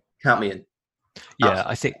 Count me in. Yeah,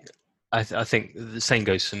 I think the same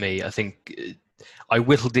goes for me. I think I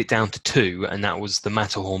whittled it down to two, and that was the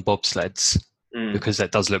Matterhorn bobsleds, because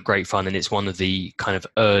that does look great fun, and it's one of the kind of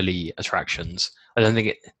early attractions. I don't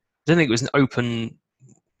think it was an open.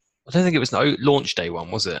 I don't think it was an launch day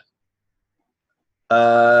one, was it?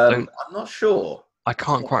 I'm not sure. I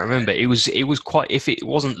can't quite remember. It was quite. If it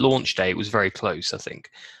wasn't launch day, it was very close, I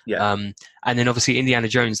think. Yeah. And then obviously Indiana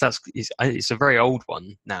Jones. It's a very old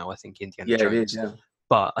one now. I think Indiana Jones. It is. Yeah.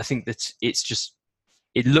 But I think that it's just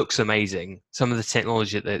it looks amazing. Some of the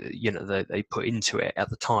technology that they put into it at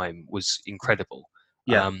the time was incredible.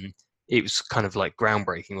 Yeah. It was kind of like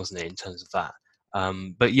groundbreaking, wasn't it, in terms of that?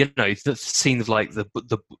 But the scene of like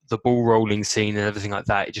the ball rolling scene and everything like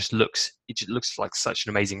that, it just looks like such an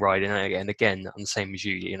amazing ride. And again, I'm the same as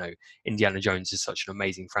you. Indiana Jones is such an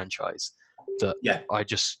amazing franchise that I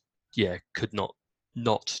just could not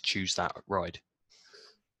choose that ride.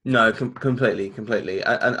 No, completely.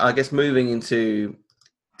 And I guess moving into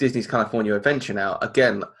Disney's California Adventure now,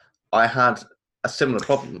 again, I had a similar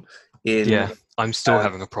problem. I'm still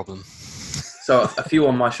having a problem. So a few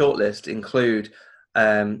on my shortlist include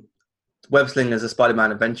Web Slinger's A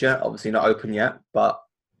Spider-Man Adventure, obviously not open yet, but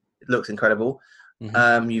it looks incredible.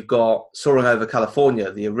 Mm-hmm. You've got Soaring Over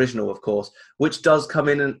California, the original, of course, which does come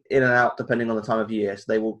in and out depending on the time of year. So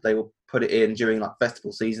they will put it in during like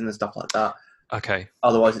festival season and stuff like that. Okay.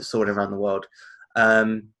 Otherwise, it's soaring around the world.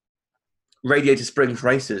 Radiator Springs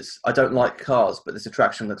Racers. I don't like cars, but this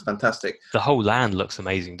attraction looks fantastic. The whole land looks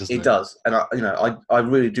amazing, doesn't it? It does, and I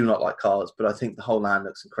really do not like cars, but I think the whole land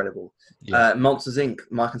looks incredible. Yeah. Monsters Inc.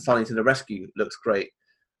 Mike and Sully to the Rescue looks great.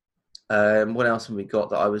 What else have we got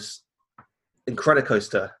that I was...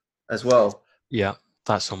 Incredicoaster as well. Yeah,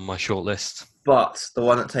 that's on my short list. But the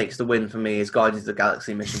one that takes the win for me is Guardians of the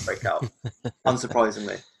Galaxy Mission Breakout,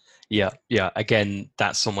 unsurprisingly. Yeah. Again,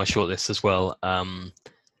 that's on my short list as well.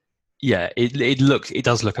 It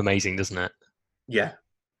does look amazing, doesn't it? Yeah.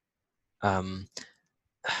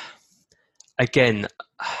 Again,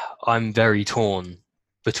 I'm very torn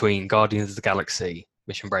between Guardians of the Galaxy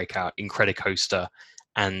Mission Breakout, Incredicoaster,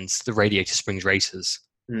 and the Radiator Springs Racers.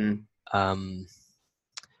 Mm. And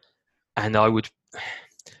I would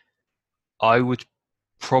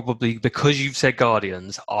probably, because you've said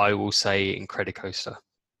Guardians, I will say Incredicoaster,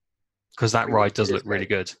 because that ride does look really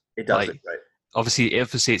good. It does look great. Obviously,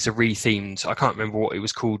 it's a rethemed. I can't remember what it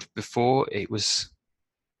was called before. It was,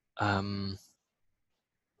 was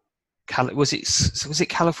it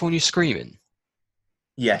California Screaming?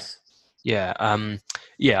 Yes. Yeah. I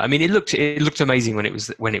mean, it looked amazing when it was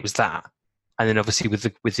that, and then obviously with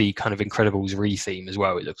the kind of Incredibles re-theme as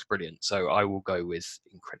well, it looks brilliant. So I will go with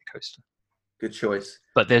Incredicoaster. Good choice.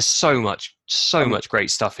 But there's so much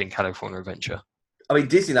great stuff in California Adventure. I mean,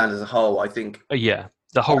 Disneyland as a whole, I think. The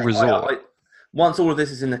whole resort. Once all of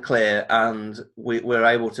this is in the clear and we're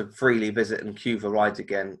able to freely visit and queue for rides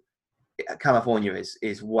again, California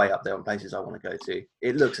is way up there on places I want to go to.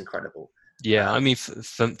 It looks incredible. Yeah, I mean,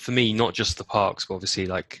 for me, not just the parks, but obviously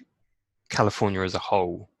like California as a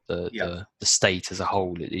whole, the state as a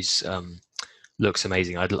whole, it is looks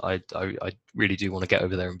amazing. I really do want to get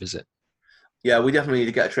over there and visit. Yeah, we definitely need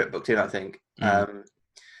to get a trip booked in, I think.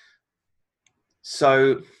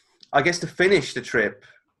 So I guess to finish the trip,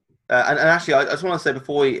 and actually, I just want to say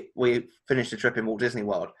before we finish the trip in Walt Disney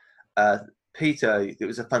World, Peter, it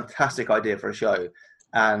was a fantastic idea for a show,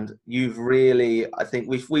 and you've really, I think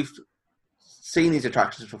we've seen these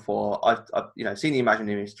attractions before. I've seen the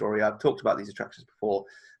Imagineering story. I've talked about these attractions before,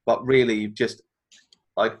 but really, you've just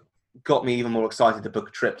got me even more excited to book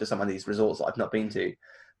a trip to some of these resorts that I've not been to.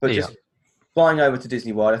 But just flying over to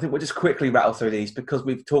Disney World, I think we'll just quickly rattle through these because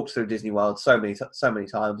we've talked through Disney World so many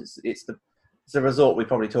times. It's the resort we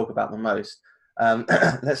probably talk about the most.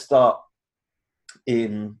 Let's start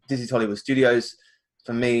in Disney's Hollywood Studios.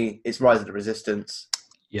 For me, it's Rise of the Resistance.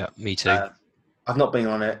 Yeah, me too. I've not been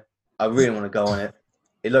on it. I really want to go on it.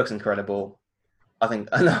 It looks incredible. I think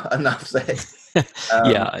enough said.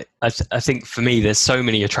 I think for me, there's so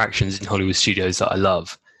many attractions in Hollywood Studios that I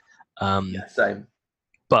love. Same.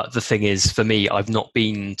 But the thing is, for me, I've not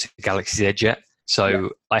been to Galaxy's Edge yet. So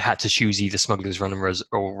I had to choose either Smuggler's Run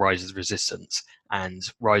or Rise of the Resistance. And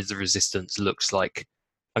Rise of the Resistance looks like,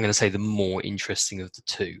 I'm going to say, the more interesting of the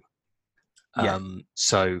two.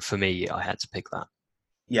 So for me, I had to pick that.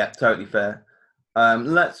 Yeah, totally fair.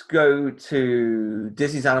 Let's go to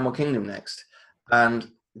Disney's Animal Kingdom next. And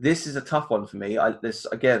this is a tough one for me. There's,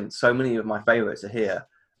 again, so many of my favorites are here.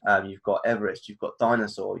 You've got Everest, you've got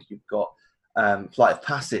Dinosaur, you've got Flight of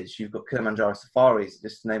Passage, you've got Kilimanjaro Safaris,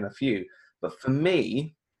 just to name a few. But for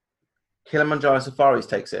me, Kilimanjaro Safaris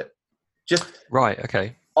takes it. Just right,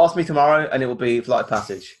 okay. Ask me tomorrow and it will be Flight of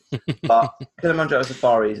Passage. But Kilimanjaro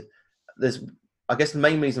Safaris, I guess the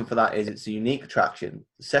main reason for that is it's a unique attraction.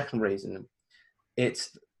 The second reason, it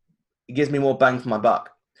gives me more bang for my buck.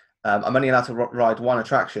 I'm only allowed to ride one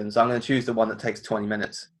attraction, so I'm going to choose the one that takes 20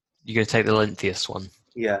 minutes. You're going to take the lengthiest one?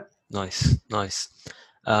 Yeah. Nice.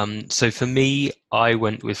 So for me, I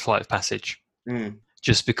went with Flight of Passage.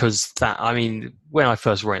 Just because when I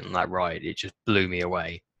first went on that ride, it just blew me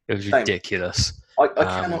away. It was ridiculous. I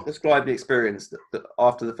cannot describe the experience that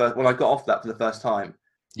after when I got off that for the first time,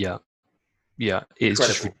 Yeah. Yeah, it's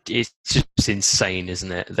Incredible. just insane,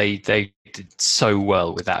 isn't it? They did so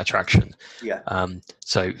well with that attraction. Yeah.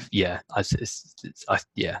 So yeah, I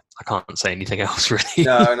can't say anything else really.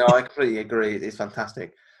 No, I completely agree. It's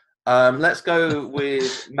fantastic. Let's go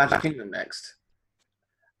with Magic Kingdom next.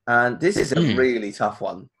 And this is a Mm, really tough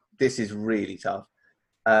one. This is really tough.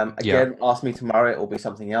 yeah, Again, ask me tomorrow, it will be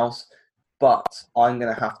something else. But I'm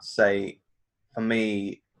going to have to say, for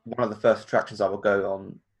me, one of the first attractions I will go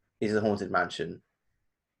on is the Haunted Mansion.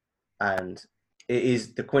 And it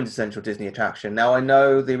is the quintessential Disney attraction. Now, I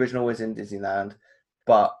know the original was in Disneyland,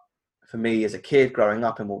 but for me, as a kid growing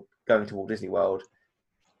up and going to Walt Disney World,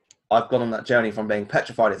 I've gone on that journey from being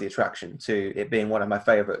petrified of the attraction to it being one of my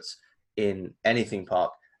favorites in any theme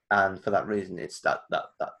park. And for that reason, it's that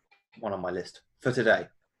one on my list for today.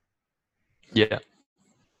 yeah.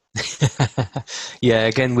 Yeah,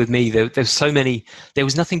 again with me, there's so many. There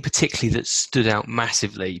was nothing particularly that stood out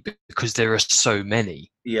massively because there are so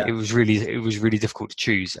many. Yeah. It was really difficult to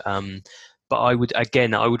choose. But I would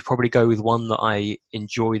probably go with one that I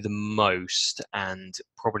enjoy the most and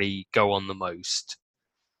probably go on the most.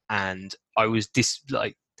 And I was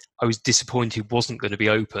disappointed wasn't going to be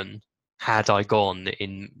open had I gone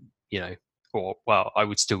in, or well, I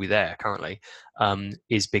would still be there currently.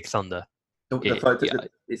 Is Big Thunder. The photo, Yeah,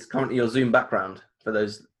 it's currently your Zoom background for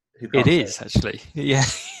those who it can't see is actually. Yeah,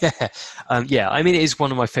 yeah, yeah. I mean, it is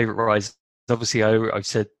one of my favorite rides. Obviously, I've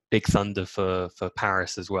said Big Thunder for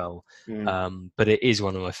Paris as well, but it is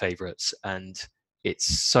one of my favorites, and it's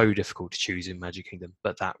so difficult to choose in Magic Kingdom.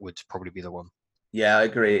 But that would probably be the one. Yeah, I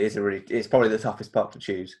agree. It's probably the toughest park to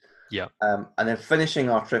choose. Yeah. And then finishing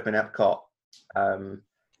our trip in Epcot.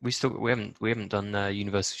 We haven't done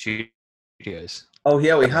Universal Studios. Oh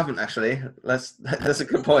yeah, we haven't actually. That's a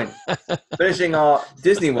good point. Finishing our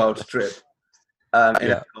Disney World trip in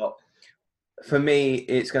Epcot. For me,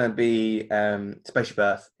 it's going to be Spaceship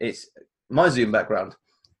Earth. It's my Zoom background,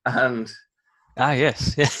 and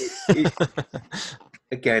yes, yeah.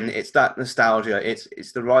 Again, it's that nostalgia.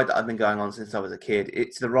 It's the ride that I've been going on since I was a kid.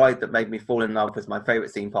 It's the ride that made me fall in love with my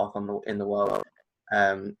favorite theme park in the world.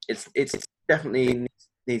 It's definitely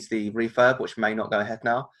needs the refurb, which may not go ahead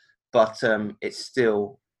now, but it's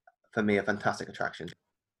still for me a fantastic attraction.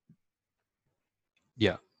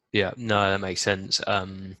 Yeah, no, that makes sense.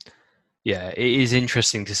 Yeah, it is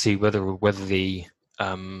interesting to see whether the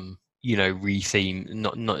retheme,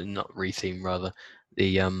 not retheme, rather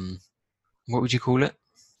the what would you call it?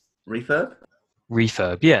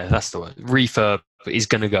 Refurb, yeah, that's the one. Refurb is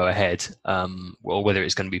going to go ahead, or whether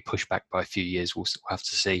it's going to be pushed back by a few years, we'll have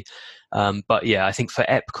to see. But yeah, I think for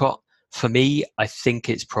Epcot, for me, I think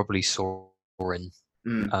it's probably Soarin'.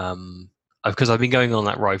 Because I've been going on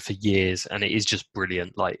that ride for years, and it is just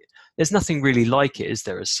brilliant. Like, there's nothing really like it, is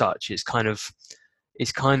there? As such, it's kind of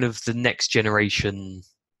the next generation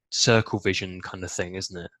Circle Vision kind of thing,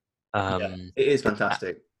 isn't it? Yeah, it is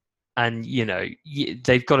fantastic. And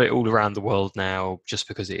they've got it all around the world now, just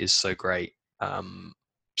because it is so great.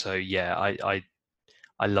 So yeah, I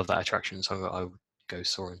love that attraction, so I would go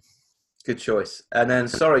Soarin'. Good choice. And then,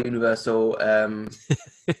 sorry, Universal. I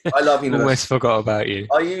love Universal. Almost forgot about you.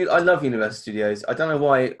 I love Universal Studios. I don't know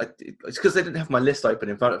why. It's because they didn't have my list open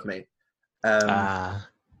in front of me.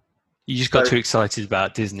 You just got too excited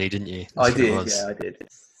about Disney, didn't you? I did.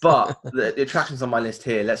 But the attractions on my list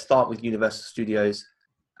here, let's start with Universal Studios.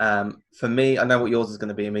 For me, I know what yours is going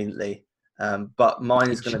to be immediately, but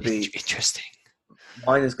mine is going to be interesting.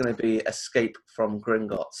 Mine is going to be Escape from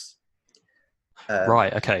Gringotts.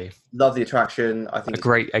 Right. Okay. Love the attraction. I think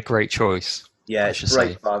a great choice. Yeah, it's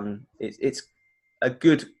great fun. It's a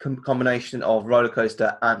good combination of roller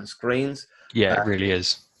coaster and screens. Yeah, it really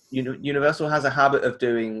is. Universal has a habit of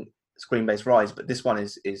doing screen-based rides, but this one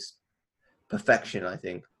is perfection, I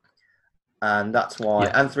think. And that's why,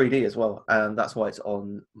 and 3D as well, and that's why it's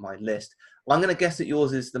on my list. Well, I'm going to guess that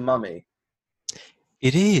yours is The Mummy.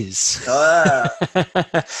 It is.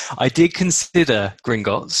 I did consider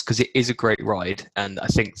Gringotts because it is a great ride, and I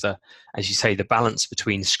think as you say, the balance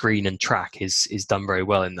between screen and track is done very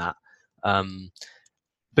well in that.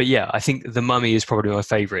 But yeah, I think The Mummy is probably my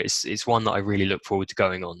favourite. It's one that I really look forward to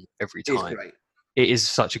going on every time. It's great. It is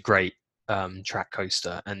such a great track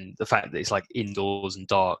coaster, and the fact that it's like indoors and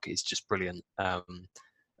dark is just brilliant.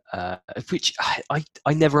 Which I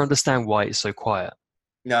never understand why it's so quiet.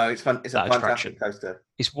 No, it's fun. It's a fantastic coaster.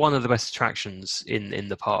 It's one of the best attractions in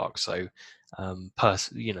the park. So,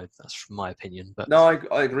 that's my opinion. But no,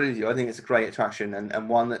 I agree with you. I think it's a great attraction and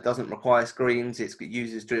one that doesn't require screens. It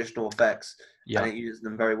uses traditional effects and it uses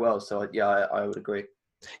them very well. So yeah, I would agree.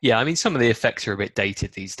 Yeah, I mean, some of the effects are a bit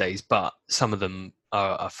dated these days, but some of them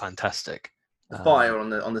are fantastic. The fire on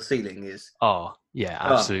the ceiling is. Oh yeah,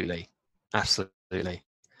 absolutely, absolutely.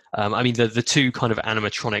 I mean, the two kind of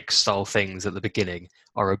animatronic style things at the beginning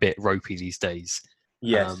are a bit ropey these days.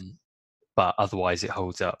 Yes, but otherwise it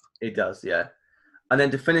holds up. it does. Yeah. And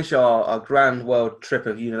then to finish our grand world trip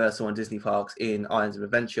of Universal and Disney parks in Islands of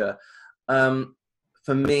Adventure,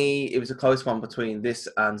 for me, it was a close one between this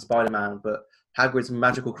and Spider-Man, but Hagrid's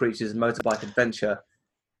Magical Creatures Motorbike Adventure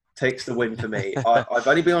takes the win for me. I've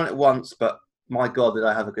only been on it once, but my God, did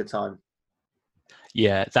I have a good time.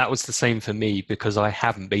 Yeah, that was the same for me because I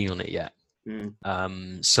haven't been on it yet.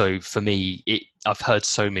 So for me, I've heard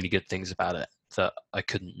so many good things about it that I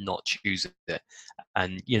couldn't not choose it.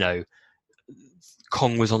 And, you know,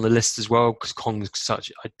 Kong was on the list as well because Kong is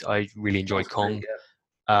I really enjoyed Kong. Great,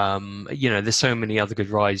 yeah. You know, there's so many other good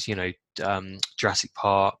rides, you know, Jurassic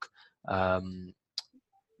Park, the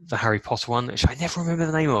Harry Potter one, which I never remember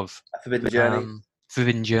the name of. Forbidden Journey.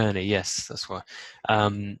 Forbidden Journey, yes, that's why.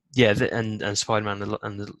 Yeah, and Spider-Man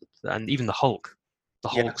and even the Hulk. The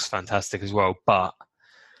Hulk's fantastic as well, but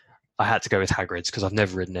I had to go with Hagrid's because I've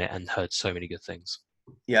never ridden it and heard so many good things.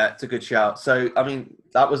 Yeah, it's a good shout. So, I mean,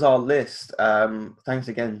 that was our list. Thanks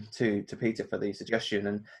again to Peter for the suggestion.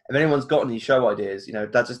 And if anyone's got any show ideas, you know,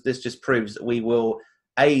 this just proves that we will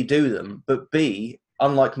A, do them, but B,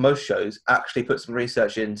 unlike most shows, actually put some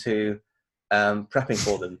research into prepping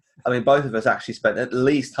for them. I mean, both of us actually spent at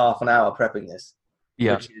least half an hour prepping this.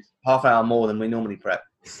 Yeah. Which is half an hour more than we normally prep.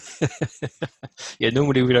 Yeah,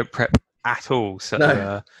 normally we don't prep at all. So,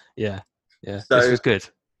 no. Yeah. So, this was good.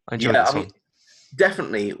 I enjoyed this one.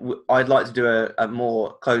 Definitely, I'd like to do a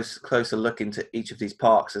more closer look into each of these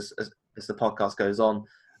parks as the podcast goes on.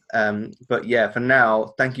 But yeah, for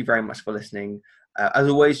now, thank you very much for listening. As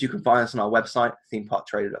always, you can find us on our website,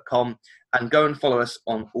 themeparktrader.com, and go and follow us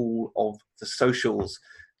on all of the socials.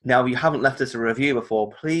 Now, if you haven't left us a review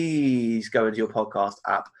before, please go into your podcast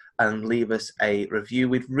app and leave us a review.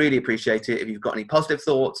 We'd really appreciate it. If you've got any positive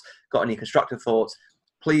thoughts, got any constructive thoughts,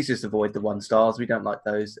 please just avoid the 1 stars. We don't like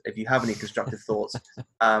those. If you have any constructive thoughts,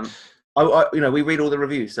 we read all the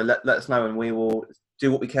reviews, so let us know, and we will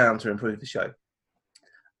do what we can to improve the show.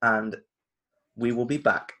 And we will be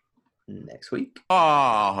back next week.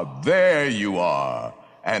 Ah, there you are.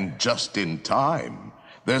 And just in time.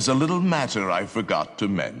 There's a little matter I forgot to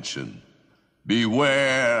mention.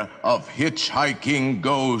 Beware of hitchhiking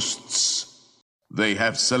ghosts. They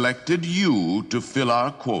have selected you to fill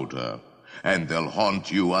our quota, and they'll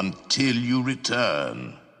haunt you until you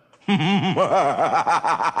return.